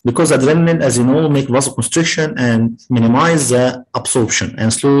 Because adrenaline, as you know, make vasoconstriction and minimize the absorption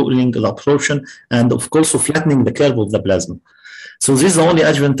and slowing the absorption, and of course flattening the curve of the plasma. So this is the only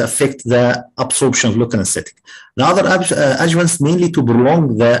adjuvant affect the absorption of local anesthetic. The other adjuvants mainly to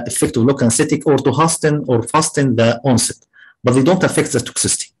prolong the effect of local anesthetic or to hasten the onset, but they don't affect the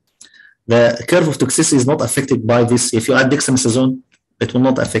toxicity. The curve of toxicity is not affected by this. If you add dexamethasone, it will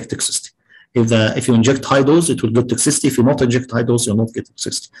not affect toxicity. If you inject high dose, it will get toxicity. If you not inject high dose, you'll not get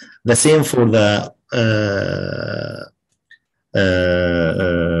toxicity. The same for the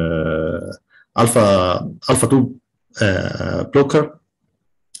alpha 2 blocker.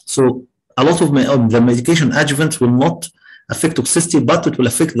 So a lot of the medication adjuvants will not affect toxicity, but it will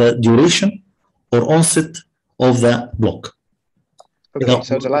affect the duration or onset of the block. Okay,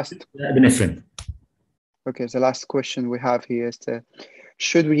 so the last question we have here is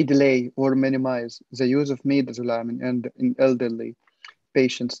should we delay or minimize the use of midazolam in elderly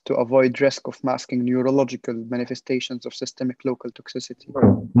patients to avoid risk of masking neurological manifestations of systemic local toxicity?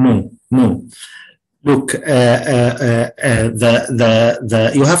 No. Look,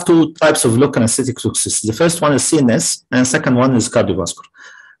 you have two types of local anesthetic toxicity. The first one is CNS, and second one is cardiovascular.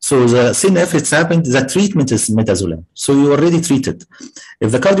 So the CNF, it's happened, the treatment is midazolam. So you already treated.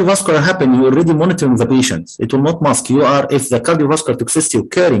 If the cardiovascular happened, you're already monitoring the patient. It will not mask. If the cardiovascular toxicity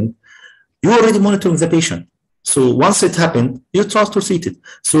occurring, you're already monitoring the patient. So once it happened, you try to treat it.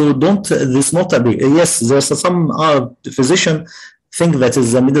 So this not a big, yes, there's some physician think that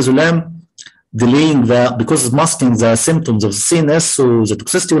is the midazolam delaying because it's masking the symptoms of the CNS, so the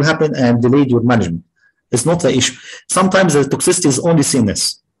toxicity will happen and delayed your management. It's not the issue. Sometimes the toxicity is only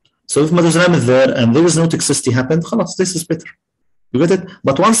CNS. So if midazolam is there and there is no toxicity happened, this is better. You get it?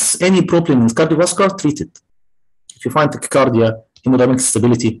 But once any problem is cardiovascular, treat it. If you find tachycardia, hemodynamic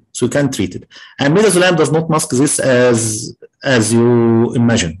stability, so you can treat it. And midazolam does not mask this as you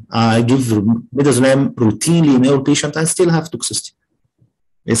imagine. I give midazolam routinely in all patients and still have toxicity.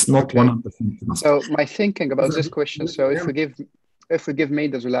 It's not 100%. So my thinking about this question, so if we give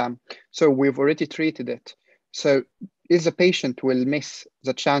midazolam, so we've already treated it. So is the patient will miss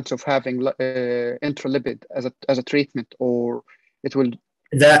the chance of having intralipid as a treatment, or it will?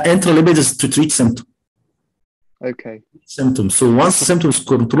 The intralipid is to treat symptom. Okay. Symptoms. So once the symptoms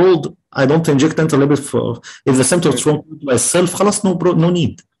controlled, I don't inject intralipid if the symptoms controlled by itself, no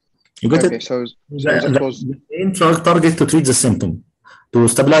need. You get it? So the main target to treat the symptom, to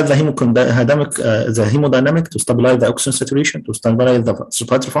stabilize the hemodynamic, to stabilize the oxygen saturation, to stabilize the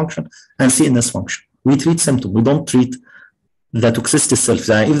respiratory function and CNS function. We treat symptom. We don't treat the toxicity itself.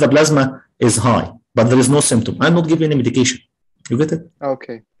 If the plasma is high, but there is no symptom, I'm not giving any medication. You get it?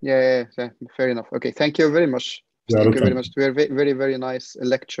 Okay. Yeah. Fair enough. Okay. Thank you very much. Thank you very much. Very, very, very nice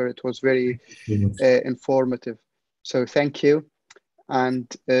lecture. It was very informative. So thank you.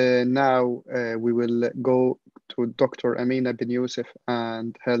 And now we will go to Dr. Amina bin Youssef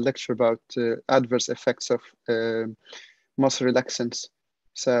and her lecture about adverse effects of muscle relaxants.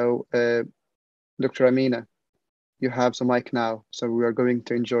 So Dr. Amina, you have the mic now. So we are going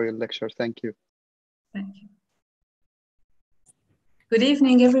to enjoy your lecture. Thank you. Thank you. Good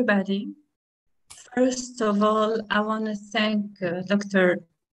evening, everybody. First of all, I want to thank Dr.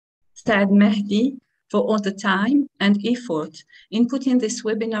 Saad Mahdi for all the time and effort in putting this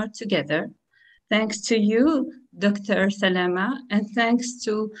webinar together. Thanks to you, Dr. Salama, and thanks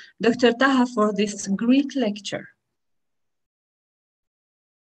to Dr. Taha for this great lecture.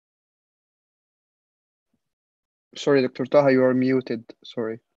 Sorry, Dr. Taha, you are muted.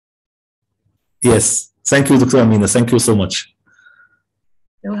 Sorry. Yes. Thank you, Dr. Amina. Thank you so much.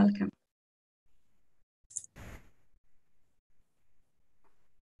 You're welcome.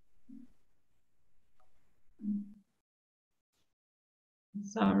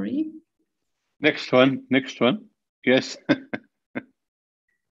 Sorry. Next one. Yes.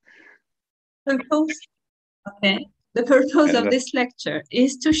 Okay. The purpose of this lecture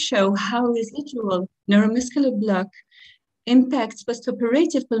is to show how residual neuromuscular block impacts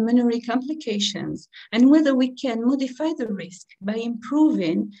postoperative pulmonary complications, and whether we can modify the risk by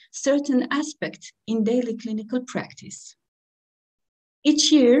improving certain aspects in daily clinical practice.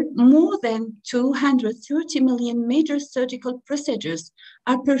 Each year, more than 230 million major surgical procedures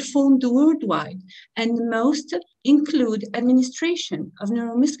are performed worldwide, and most include administration of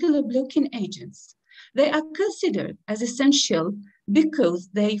neuromuscular blocking agents. They are considered as essential because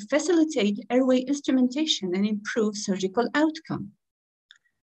they facilitate airway instrumentation and improve surgical outcome.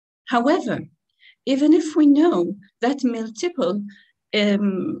 However, even if we know that multiple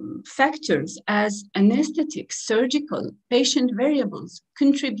factors as anesthetic, surgical, patient variables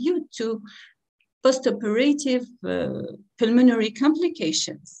contribute to postoperative pulmonary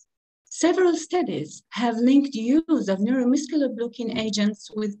complications, several studies have linked use of neuromuscular blocking agents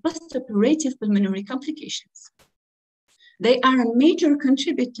with postoperative pulmonary complications. They are a major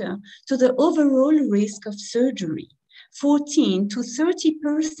contributor to the overall risk of surgery. 14 to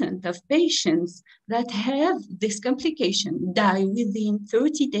 30% of patients that have this complication die within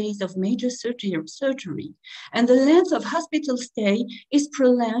 30 days of major surgery, and the length of hospital stay is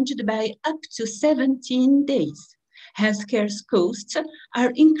prolonged by up to 17 days. Healthcare costs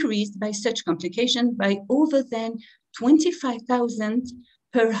are increased by such complications by over than $25,000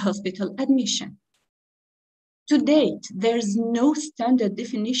 per hospital admission. To date, there's no standard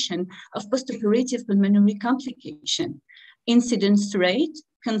definition of postoperative pulmonary complication. Incidence rate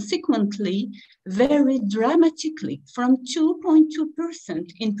consequently varied dramatically from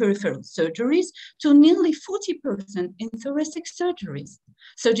 2.2% in peripheral surgeries to nearly 40% in thoracic surgeries,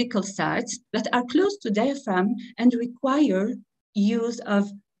 surgical sites that are close to diaphragm and require use of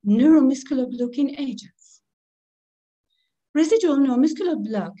neuromuscular blocking agents. Residual neuromuscular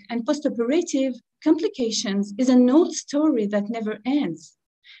block and postoperative complications is an old story that never ends.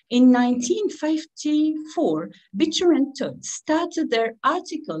 In 1954, Beecher and Todd started their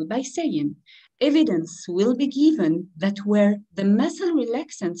article by saying, evidence will be given that where the muscle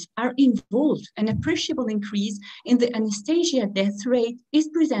relaxants are involved, an appreciable increase in the anesthesia death rate is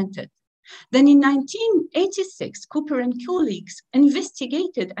presented. Then in 1986, Cooper and colleagues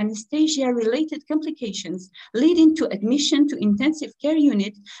investigated anesthesia-related complications leading to admission to intensive care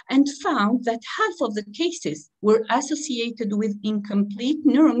unit and found that half of the cases were associated with incomplete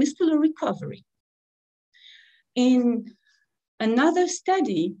neuromuscular recovery. In another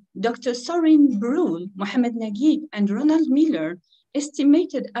study, Dr. Sorin Brul, Mohamed Naguib, and Ronald Miller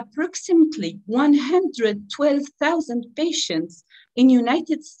estimated approximately 112,000 patients in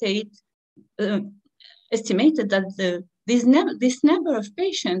United States estimated that this number of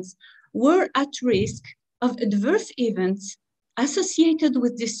patients were at risk of adverse events associated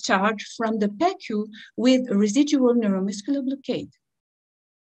with discharge from the PACU with residual neuromuscular blockade.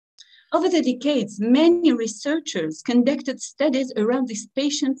 Over the decades, many researchers conducted studies around this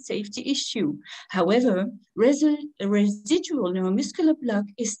patient safety issue. However, residual neuromuscular block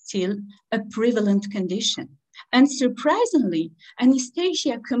is still a prevalent condition. And surprisingly,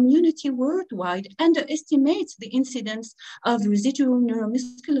 anesthesia community worldwide underestimates the incidence of residual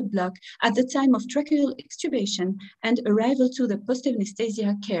neuromuscular block at the time of tracheal extubation and arrival to the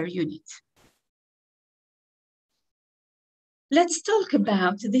post-anesthesia care unit. Let's talk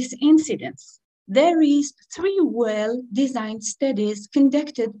about this incidence. There is 3 well-designed studies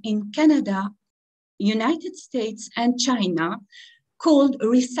conducted in Canada, United States, and China called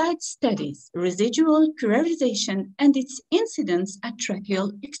RECITE studies, residual careerization and its incidence at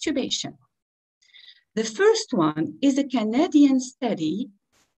tracheal extubation. The first one is a Canadian study,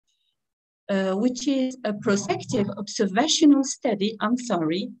 which is a prospective observational study,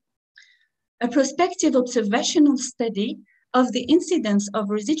 a prospective observational study of the incidence of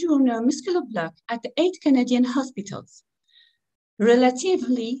residual neuromuscular block at 8 Canadian hospitals.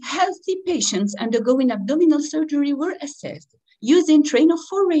 Relatively healthy patients undergoing abdominal surgery were assessed using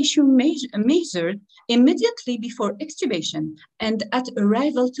train-of-4 ratio measured immediately before extubation and at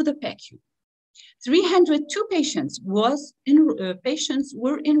arrival to the PACU. 302 patients were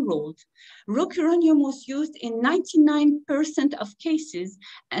enrolled. Rocuronium was used in 99% of cases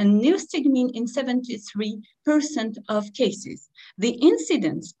and neostigmine in 73% of cases. The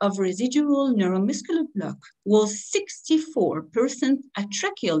incidence of residual neuromuscular block was 64% at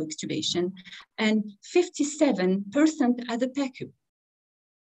tracheal extubation and 57% at the PACU.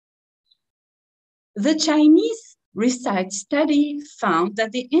 The Chinese RECITE study found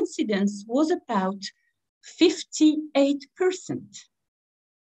that the incidence was about 58%.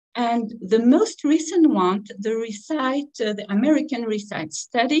 And the most recent one, the American RECITE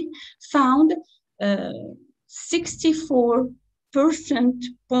study, found 64%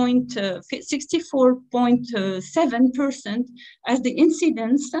 64.7% as the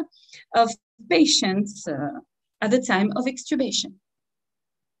incidence of patients at the time of extubation.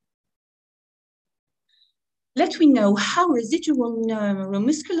 Let me know how residual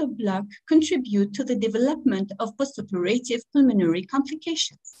neuromuscular block contribute to the development of postoperative pulmonary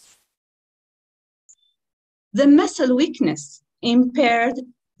complications. The muscle weakness impaired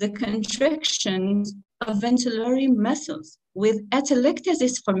the contractions of ventilatory muscles with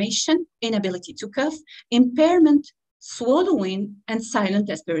atelectasis formation, inability to cough, impairment, swallowing, and silent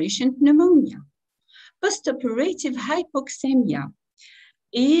aspiration pneumonia. Postoperative hypoxemia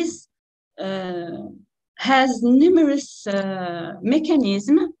has numerous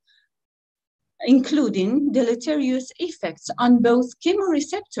mechanisms, including deleterious effects on both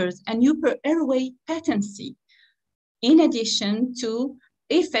chemoreceptors and upper airway patency, in addition to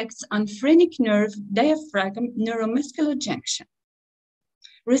effects on phrenic nerve diaphragm neuromuscular junction.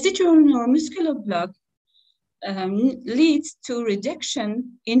 Residual neuromuscular block leads to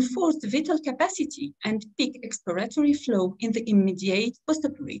reduction in forced vital capacity and peak expiratory flow in the immediate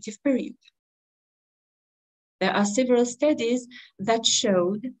postoperative period. There are several studies that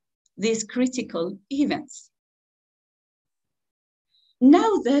showed these critical events.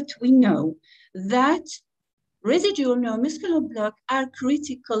 Now that we know that residual neuromuscular block are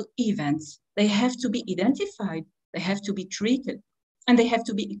critical events, they have to be identified, they have to be treated, and they have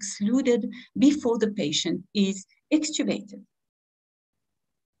to be excluded before the patient is extubated.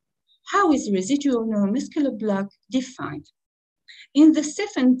 How is residual neuromuscular block defined? In the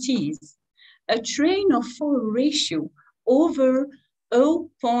 70s, a train of 4 ratio over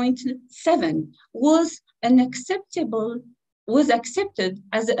 0.7 was an acceptable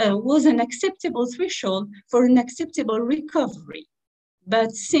threshold for an acceptable recovery.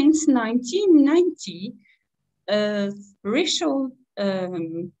 But since 1990, ratio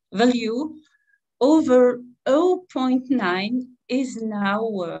value over 0.9 is now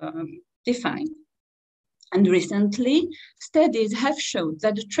defined. And recently, studies have shown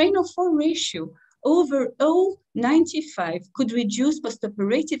that the train of 4 ratio over 0.95 could reduce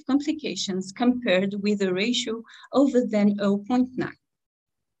postoperative complications compared with a ratio over than 0.9.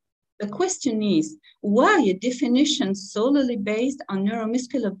 The question is, why a definition solely based on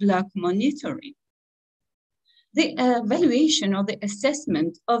neuromuscular block monitoring? The evaluation or the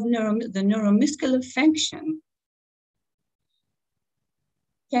assessment of the neuromuscular function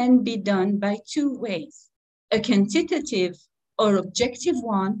can be done by 2 ways, a quantitative or objective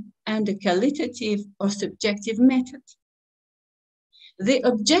one, and a qualitative or subjective method. The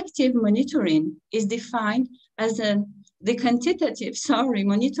objective monitoring is defined as the quantitative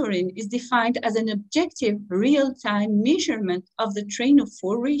monitoring is defined as an objective real-time measurement of the train of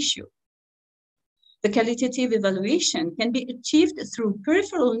 4 ratio. The qualitative evaluation can be achieved through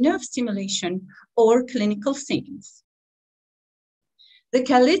peripheral nerve stimulation or clinical signs. The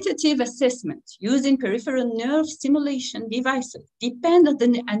qualitative assessment using peripheral nerve stimulation devices depend on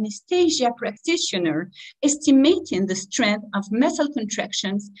the anesthesia practitioner estimating the strength of muscle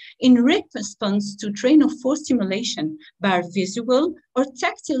contractions in response to train of 4 stimulation by visual or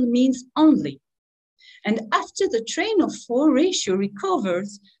tactile means only. And after the train of 4 ratio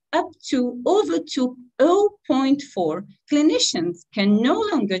recovers up to over to 0.4, clinicians can no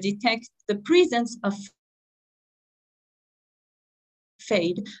longer detect the presence of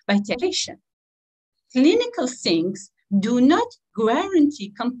fade by titration. Clinical things do not guarantee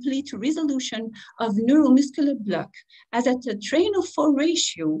complete resolution of neuromuscular block, as at a train of 4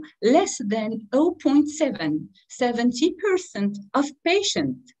 ratio less than 0.7, 70% of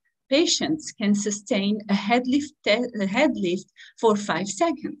patients can sustain a head lift for 5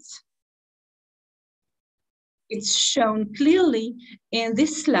 seconds. It's shown clearly in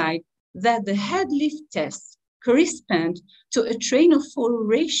this slide that the head lift test correspond to a train of 4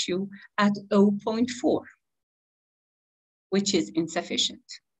 ratio at 0.4, which is insufficient.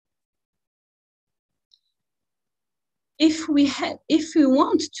 If we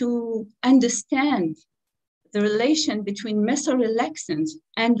want to understand the relation between muscle relaxant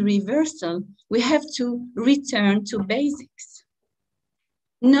and reversal, we have to return to basics.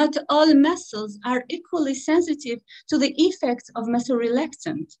 Not all muscles are equally sensitive to the effects of muscle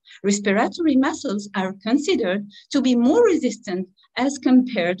relaxant. Respiratory muscles are considered to be more resistant as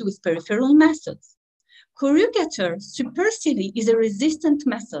compared with peripheral muscles. Corrugator supercilii is a resistant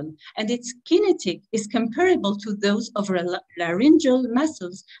muscle, and its kinetic is comparable to those of laryngeal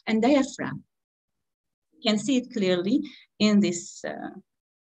muscles and diaphragm. You can see it clearly in this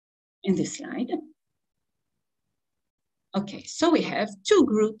slide. Okay, so we have 2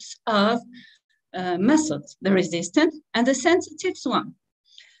 groups of muscles, the resistant and the sensitive one.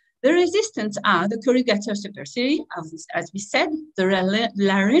 The resistants are the corrugator supercilii, as we said, the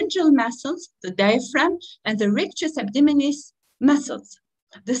laryngeal muscles, the diaphragm, and the rectus abdominis muscles.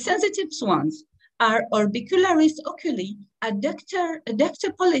 The sensitive ones are orbicularis oculi, adductor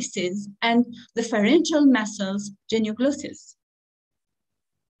pollicis, and the pharyngeal muscles, genioglossus.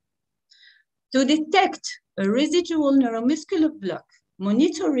 To detect a residual neuromuscular block,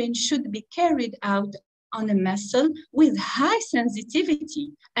 monitoring should be carried out on a muscle with high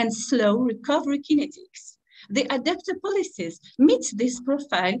sensitivity and slow recovery kinetics. The adductor pollicis meets this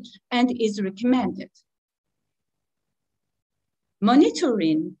profile and is recommended.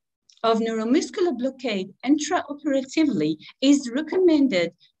 Monitoring of neuromuscular blockade intraoperatively is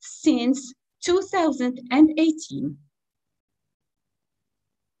recommended since 2018.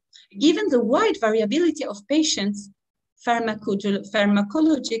 Given the wide variability of patients'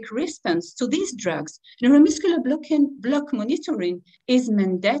 pharmacologic response to these drugs, neuromuscular block monitoring is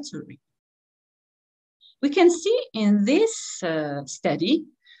mandatory. We can see in this study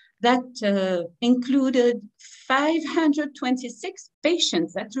that included 526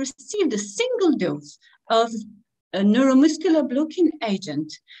 patients that received a single dose of a neuromuscular blocking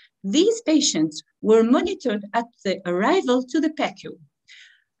agent. These patients were monitored at the arrival to the PACU.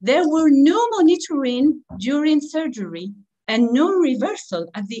 There were no monitoring during surgery and no reversal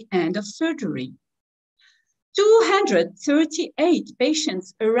at the end of surgery. 238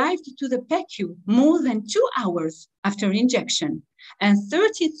 patients arrived to the PACU more than 2 hours after injection, and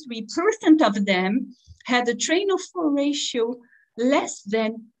 33% of them had a train-of-4 ratio less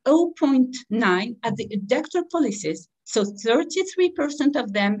than 0.9 at the adductor pollicis, so 33%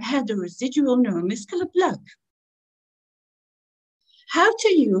 of them had a residual neuromuscular block. How to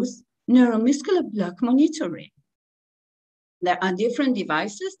use neuromuscular block monitoring? There are different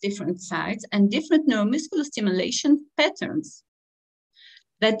devices, different sites, and different neuromuscular stimulation patterns.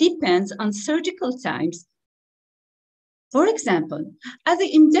 That depends on surgical times. For example, at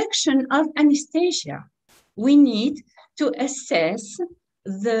the induction of anesthesia, we need to assess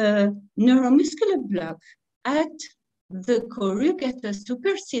the neuromuscular block at the corrugator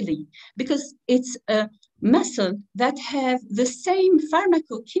supercilii because it's a muscle that have the same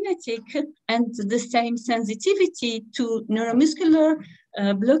pharmacokinetic and the same sensitivity to neuromuscular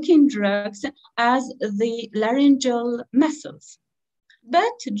blocking drugs as the laryngeal muscles.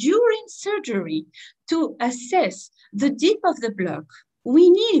 But during surgery, to assess the depth of the block, we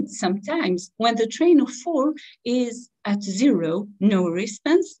need sometimes, when the train of 4 is at 0, no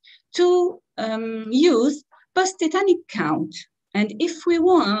response, to use post-tetanic count. And if we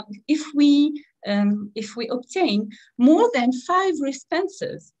obtain more than 5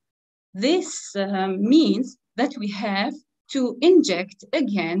 responses, this means that we have to inject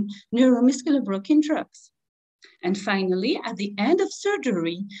again neuromuscular blocking drugs. And finally, at the end of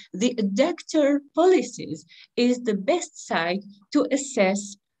surgery, the adductor pollicis is the best site to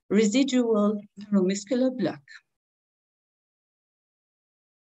assess residual neuromuscular block.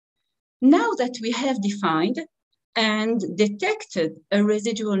 Now that we have defined and detected a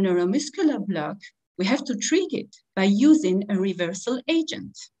residual neuromuscular block, we have to treat it by using a reversal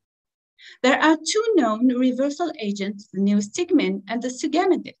agent. There are 2 known reversal agents, the neostigmine and the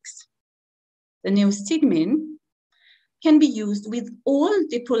sugammadex. The neostigmine can be used with all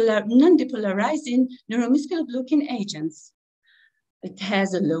non-depolarizing neuromuscular blocking agents. It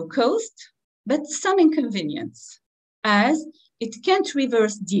has a low cost, but some inconvenience, as it can't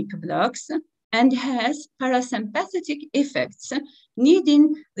reverse deep blocks and has parasympathetic effects,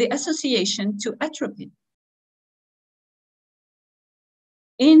 needing the association to atropine.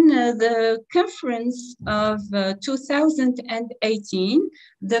 In the conference of 2018,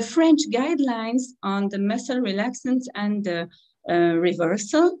 the French guidelines on the muscle relaxants and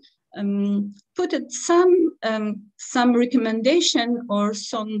reversal put some recommendation or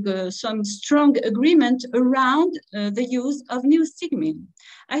some strong agreement around the use of neostigmine.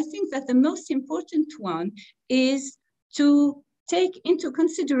 I think that the most important one is to take into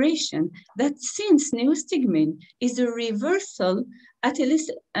consideration that since neostigmine is a reversal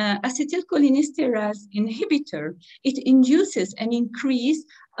acetylcholinesterase inhibitor, it induces an increase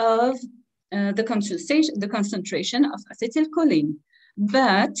of the concentration of acetylcholine,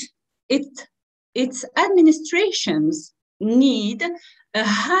 but its administrations need a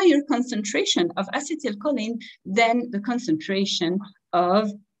higher concentration of acetylcholine than the concentration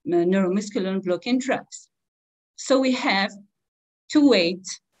of neuromuscular blocking drugs. So we have to wait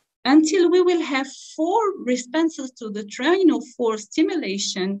until we will have 4 responses to the train of 4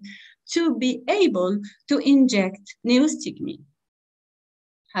 stimulation to be able to inject neostigmine.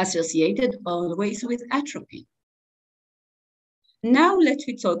 associated always with atrophy. Now let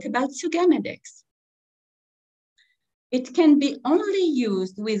me talk about sugammadex. It can be only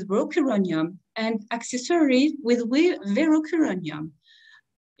used with rocuronium and accessories with verocuronium.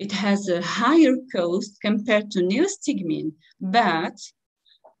 It has a higher cost compared to neostigmine, but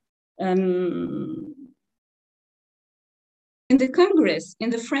in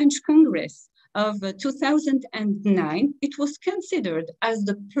the French Congress of 2009, it was considered as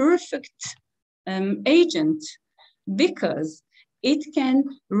the perfect agent because it can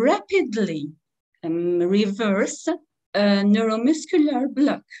rapidly reverse a neuromuscular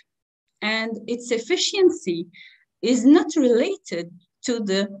block, and its efficiency is not related to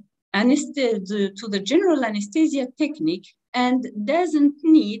the general anesthesia technique and doesn't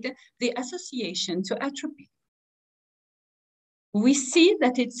need the association to atrophy. We see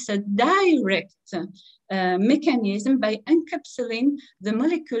that it's a direct mechanism by encapsulating the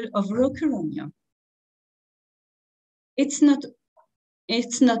molecule of rocuronium.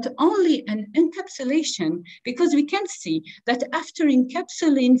 It's not only an encapsulation, because we can see that after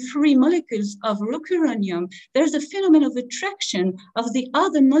encapsulating 3 molecules of rocuronium, there's a phenomenon of attraction of the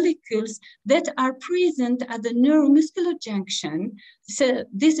other molecules that are present at the neuromuscular junction. So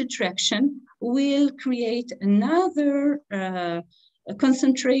this attraction will create another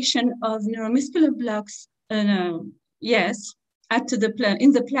concentration of neuromuscular blocks, in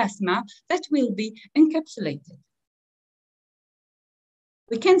the plasma that will be encapsulated.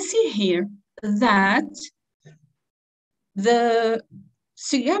 We can see here that the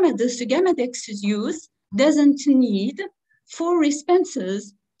sugammadex use doesn't need 4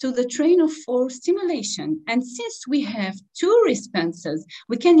 responses to the train of 4 stimulation. And since we have 2 responses,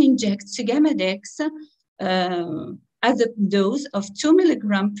 we can inject sugammadex at the dose of 2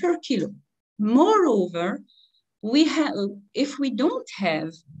 milligrams per kilo. Moreover, if we don't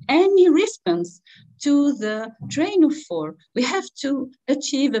have any response to the train of 4, we have to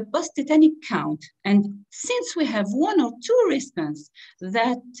achieve a post-tetanic count. And since we have 1 or 2 responses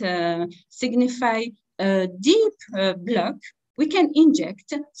that signify a deep block, we can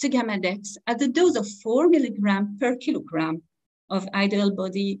inject sugammadex at the dose of 4 milligrams per kilogram of ideal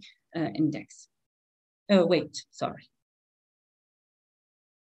body weight.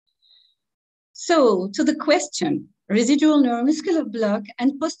 So to the question, residual neuromuscular block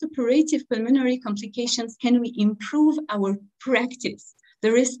and postoperative pulmonary complications, can we improve our practice?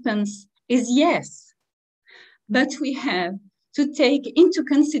 The response is yes, but we have to take into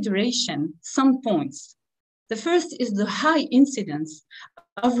consideration some points. The first is the high incidence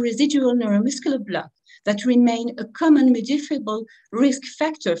of residual neuromuscular block that remain a common modifiable risk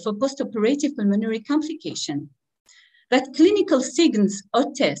factor for postoperative pulmonary complication. That clinical signals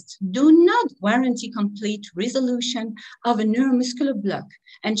or tests do not guarantee complete resolution of a neuromuscular block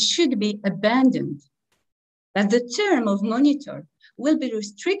and should be abandoned. That the term of monitor will be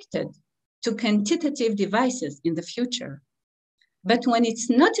restricted to quantitative devices in the future. But when it's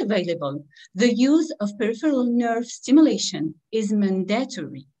not available, the use of peripheral nerve stimulation is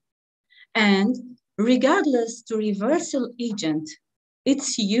mandatory. And regardless to reversal agent,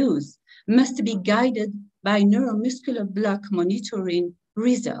 its use must be guided by neuromuscular block monitoring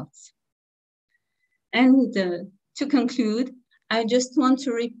results. And to conclude, I just want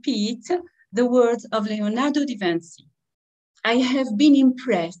to repeat the words of Leonardo da Vinci. I have been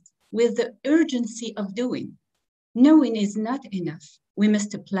impressed with the urgency of doing. Knowing is not enough, we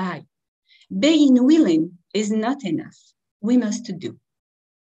must apply. Being willing is not enough, we must do.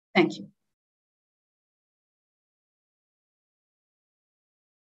 Thank you.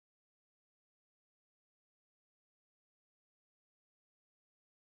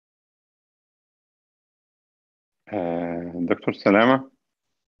 Dr. Salama?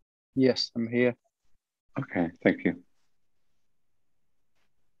 Yes, I'm here. Okay, thank you.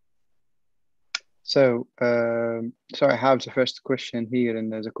 So I have the first question here,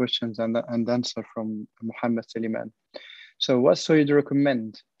 and there's a questions and answer from Mohammed Saliman. So what so you'd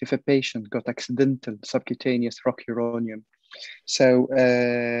recommend if a patient got accidental subcutaneous rocuronium? So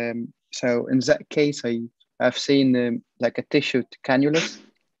in that case, I've seen like a tissue cannula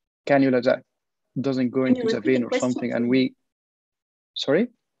that doesn't go into the vein or something, and we. Sorry?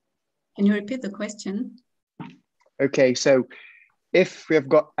 Can you repeat the question? Okay, so if we have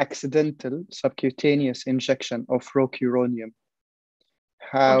got accidental subcutaneous injection of rocuronium,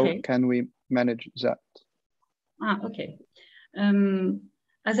 how can we manage that? Okay.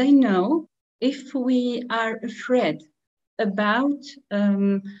 As I know, if we are afraid about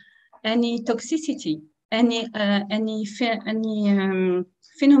any toxicity, any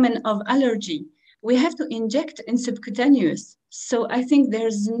phenomenon of allergy we have to inject in subcutaneous. So I think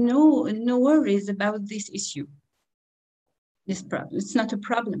there's no worries about this issue. This problem, it's not a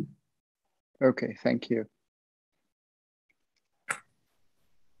problem. Okay, thank you.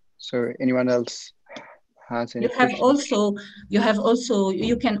 So anyone else has any questions? You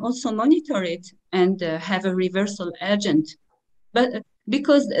can also monitor it and have a reversal agent, but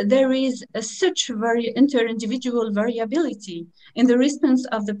because there is such inter-individual variability in the response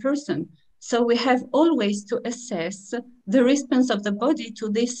of the person. So we have always to assess the response of the body to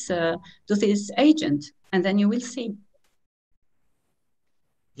this agent, and then you will see.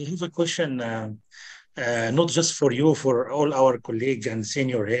 I have a question, not just for you, for all our colleagues and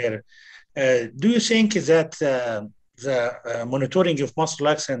senior here. Do you think that the monitoring of muscle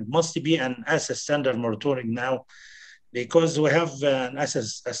accent must be an as a standard monitoring now? Because we have as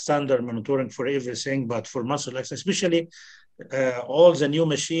a standard monitoring for everything, but for muscle accent, especially all the new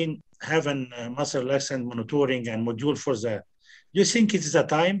machine have a muscle accent monitoring and module for that. Do you think it's the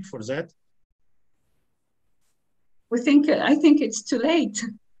time for that? I think it's too late.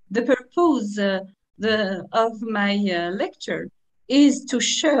 The purpose of my lecture is to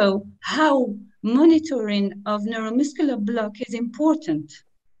show how monitoring of neuromuscular block is important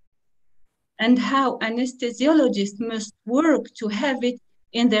and how anesthesiologists must work to have it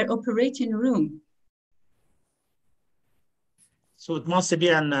in their operating room. So it must be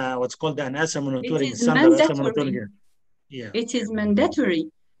an what's called an ASA monitoring. It is mandatory. Yeah. It is mandatory.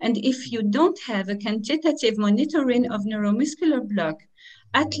 And if you don't have a quantitative monitoring of neuromuscular block,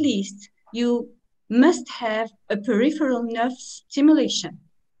 at least you must have a peripheral nerve stimulation.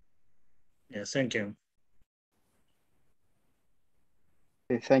 Yes, thank you.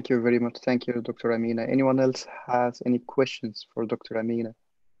 Okay, thank you very much. Thank you, Dr. Amina. Anyone else has any questions for Dr. Amina?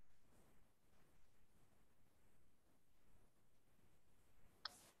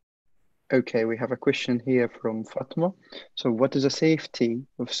 Okay, we have a question here from Fatma. So what is the safety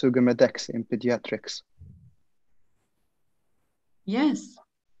of Sugammadex in pediatrics? Yes,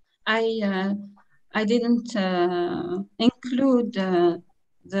 I didn't include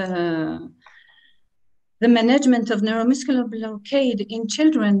the management of neuromuscular blockade in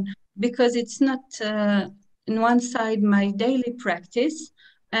children because it's not on one side my daily practice,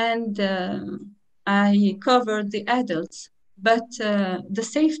 and I covered the adults. But the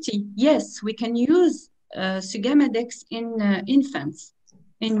safety, yes, we can use Sugammadex in infants,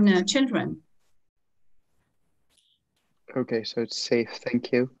 in children. Okay, so it's safe.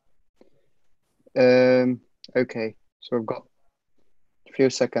 Thank you. Okay, so we've got a few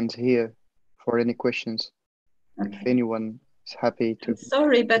seconds here for any questions. Okay. If anyone is happy to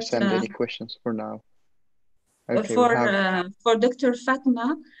send any questions for now. Okay, for Dr.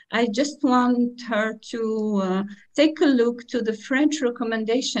 Fatma, I just want her to take a look to the French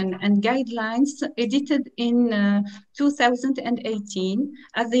recommendation and guidelines edited in 2018.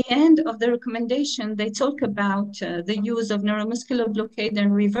 At the end of the recommendation, they talk about the use of neuromuscular blockade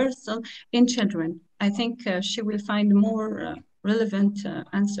and reversal in children. I think she will find more relevant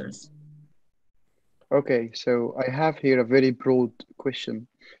answers. Okay, so I have here a very broad question.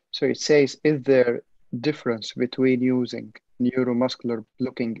 So it says, is there difference between using neuromuscular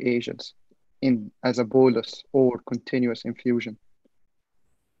blocking agents as a bolus or continuous infusion?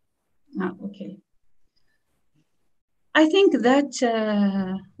 Okay. I think that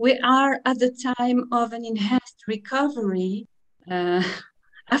we are at the time of an enhanced recovery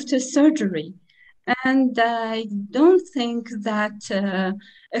after surgery. And I don't think that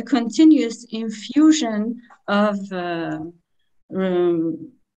a continuous infusion of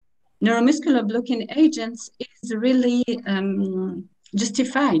neuromuscular blocking agents is really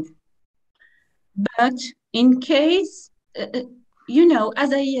justified. But in case, you know,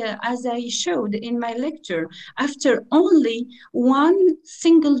 as I showed in my lecture, after only one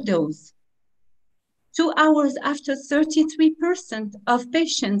single dose, 2 hours after 33% of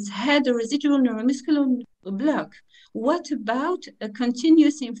patients had a residual neuromuscular block. What about a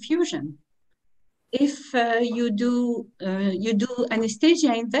continuous infusion? If you do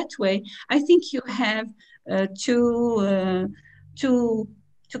anesthesia in that way, I think you have to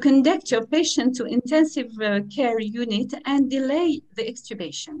conduct your patient to intensive care unit and delay the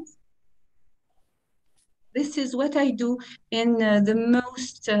extubation. This is what I do in the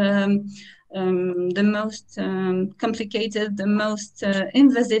most complicated, the most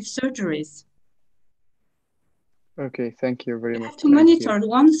invasive surgeries. Okay, thank you very much. You have to monitor,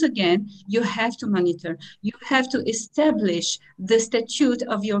 once again, you have to monitor. You have to establish the statute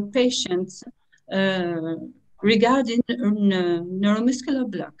of your patients regarding neuromuscular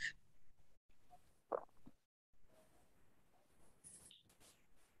block.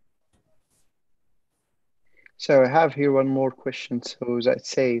 So I have here one more question. So that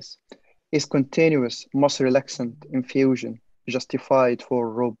says, is continuous muscle relaxant infusion justified for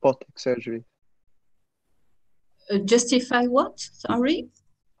robotic surgery? Justify what? Sorry?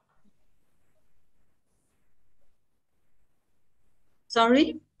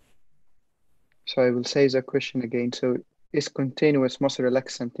 Sorry? So I will say the question again. So is continuous muscle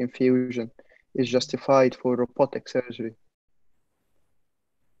relaxant infusion is justified for robotic surgery?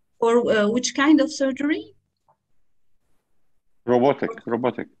 For which kind of surgery? Robotic.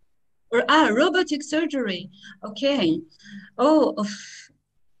 Or robotic surgery. Okay. Oh,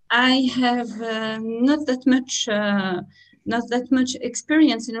 I have not that much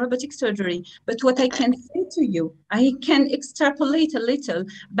experience in robotic surgery, but what I can say to you, I can extrapolate a little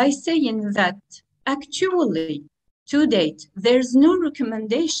by saying that actually, to date, there's no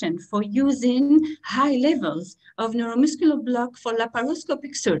recommendation for using high levels of neuromuscular block for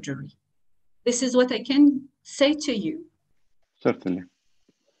laparoscopic surgery. This is what I can say to you. Certainly.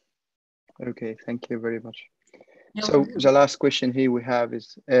 Okay, thank you very much. You're So welcome. the last question here we have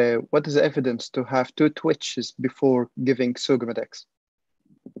is, what is the evidence to have 2 twitches before giving Sugammadex?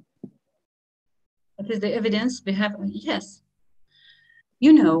 What is the evidence we have? Yes.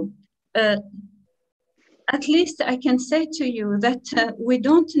 You know, at least I can say to you that we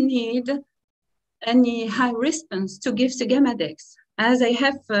don't need any high response to give Sugammadex. As I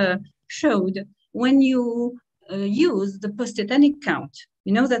have showed, when you use the post-tetanic count,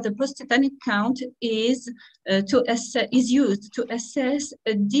 you know that the post-tetanic count is used to assess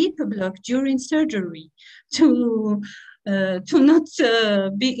a deep block during surgery, to not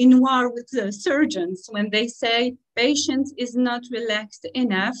be in war with the surgeons when they say patient is not relaxed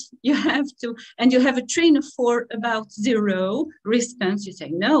enough. You have to, and you have a trainer for about 0 response. You say,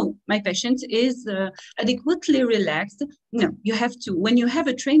 no, my patient is adequately relaxed. No, you have to, when you have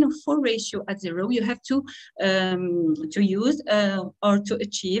a trainer for ratio at 0, you have to use or to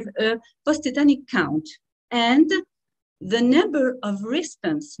achieve a post-tetanic count. And the number of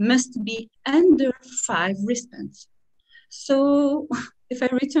response must be under 5 response. So if I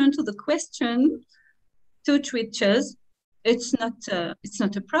return to the question, 2 twitches, it's not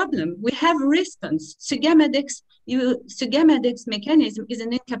a problem. We have response. Sugammadex mechanism is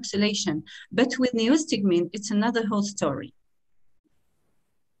an encapsulation, but with neostigmine, it's another whole story.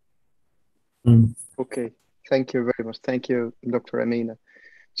 Okay, thank you very much. Thank you, Dr. Amina.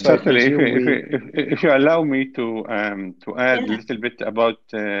 So certainly, if you allow me to add Yeah. a little bit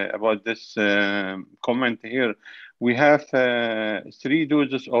about this comment here, we have 3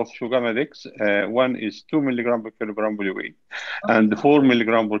 doses of Sugammadex. One is 2 milligram per kilogram body weight, and 4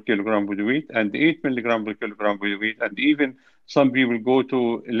 milligram per kilogram body weight, and 8 milligram per kilogram body weight, and even some people go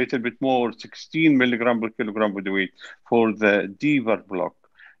to a little bit more, 16 milligram per kilogram body weight for the deeper block.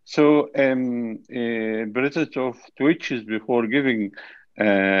 So, presence of twitches before giving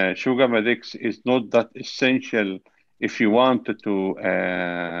Sugammadex is not that essential if you wanted to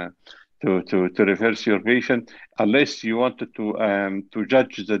reverse your patient, unless you wanted to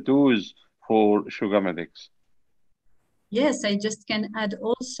judge the dose for Sugammadex. Yes, I just can add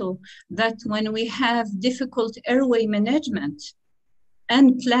also that when we have difficult airway management,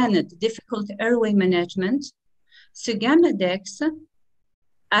 unplanned difficult airway management, Sugammadex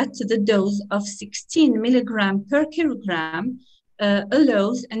at the dose of 16 milligram per kilogram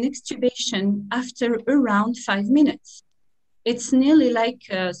allows an extubation after around 5 minutes. It's nearly like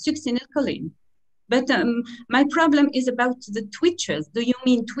succinylcholine. But my problem is about the twitches. Do you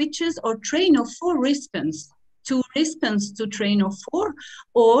mean twitches or train of 4 response? 2 response to train of 4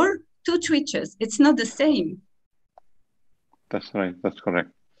 or 2 twitches? It's not the same. That's right. That's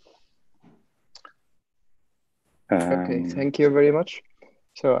correct. Okay, thank you very much.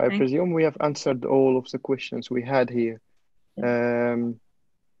 So I Thank presume we have answered all of the questions we had here.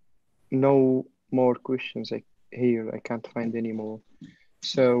 No more questions here. I can't find any more.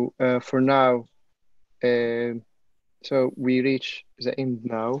 So for now, so we reach the end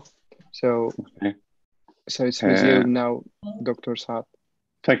now. So, Okay. so it's with you now, Dr. Saad.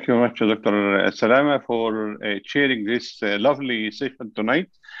 Thank you very much, Dr. Salama, for chairing this lovely session tonight.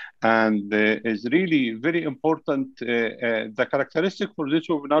 And it's really very important. The characteristic for this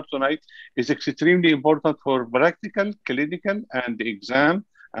webinar tonight is extremely important for practical, clinical, and exam,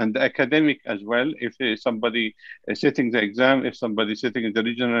 and academic as well. If somebody is sitting the exam, if somebody sitting in the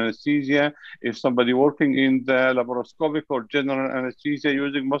regional anesthesia, if somebody working in the laparoscopic or general anesthesia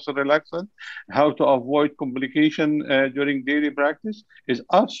using muscle relaxant, how to avoid complication during daily practice is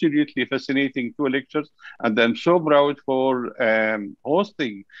absolutely fascinating 2 lectures. And I'm so proud for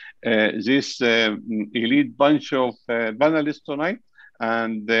hosting this elite bunch of panelists tonight.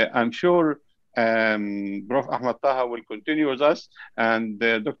 And I'm sure Prof. Ahmed Taha will continue with us, and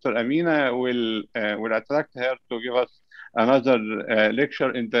Dr. Amina will attract her to give us another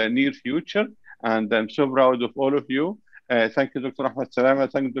lecture in the near future. And I'm so proud of all of you. Thank you, Dr. Ahmed Salama.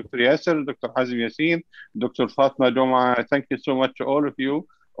 Thank you, Dr. Yasser, Dr. Hazim Yassin, Dr. Fatma Doma. Thank you so much to all of you.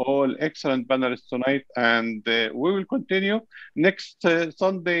 All excellent panelists tonight, and we will continue. Next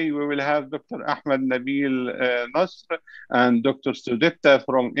Sunday, we will have Dr. Ahmed Nabil Nasr and Dr. Sudipta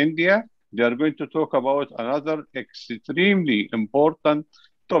from India. They are going to talk about another extremely important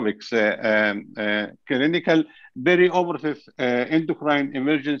topics, clinical perioperative endocrine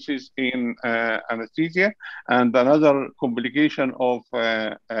emergencies in anesthesia, and another complication of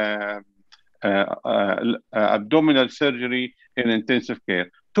abdominal surgery in intensive care.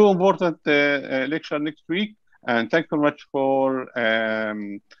 Two important lecture next week, and thank you very much for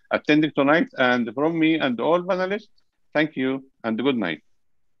attending tonight. And from me and all panelists, thank you and good night.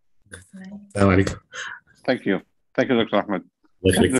 Thank you. Thank you, Dr. Ahmed.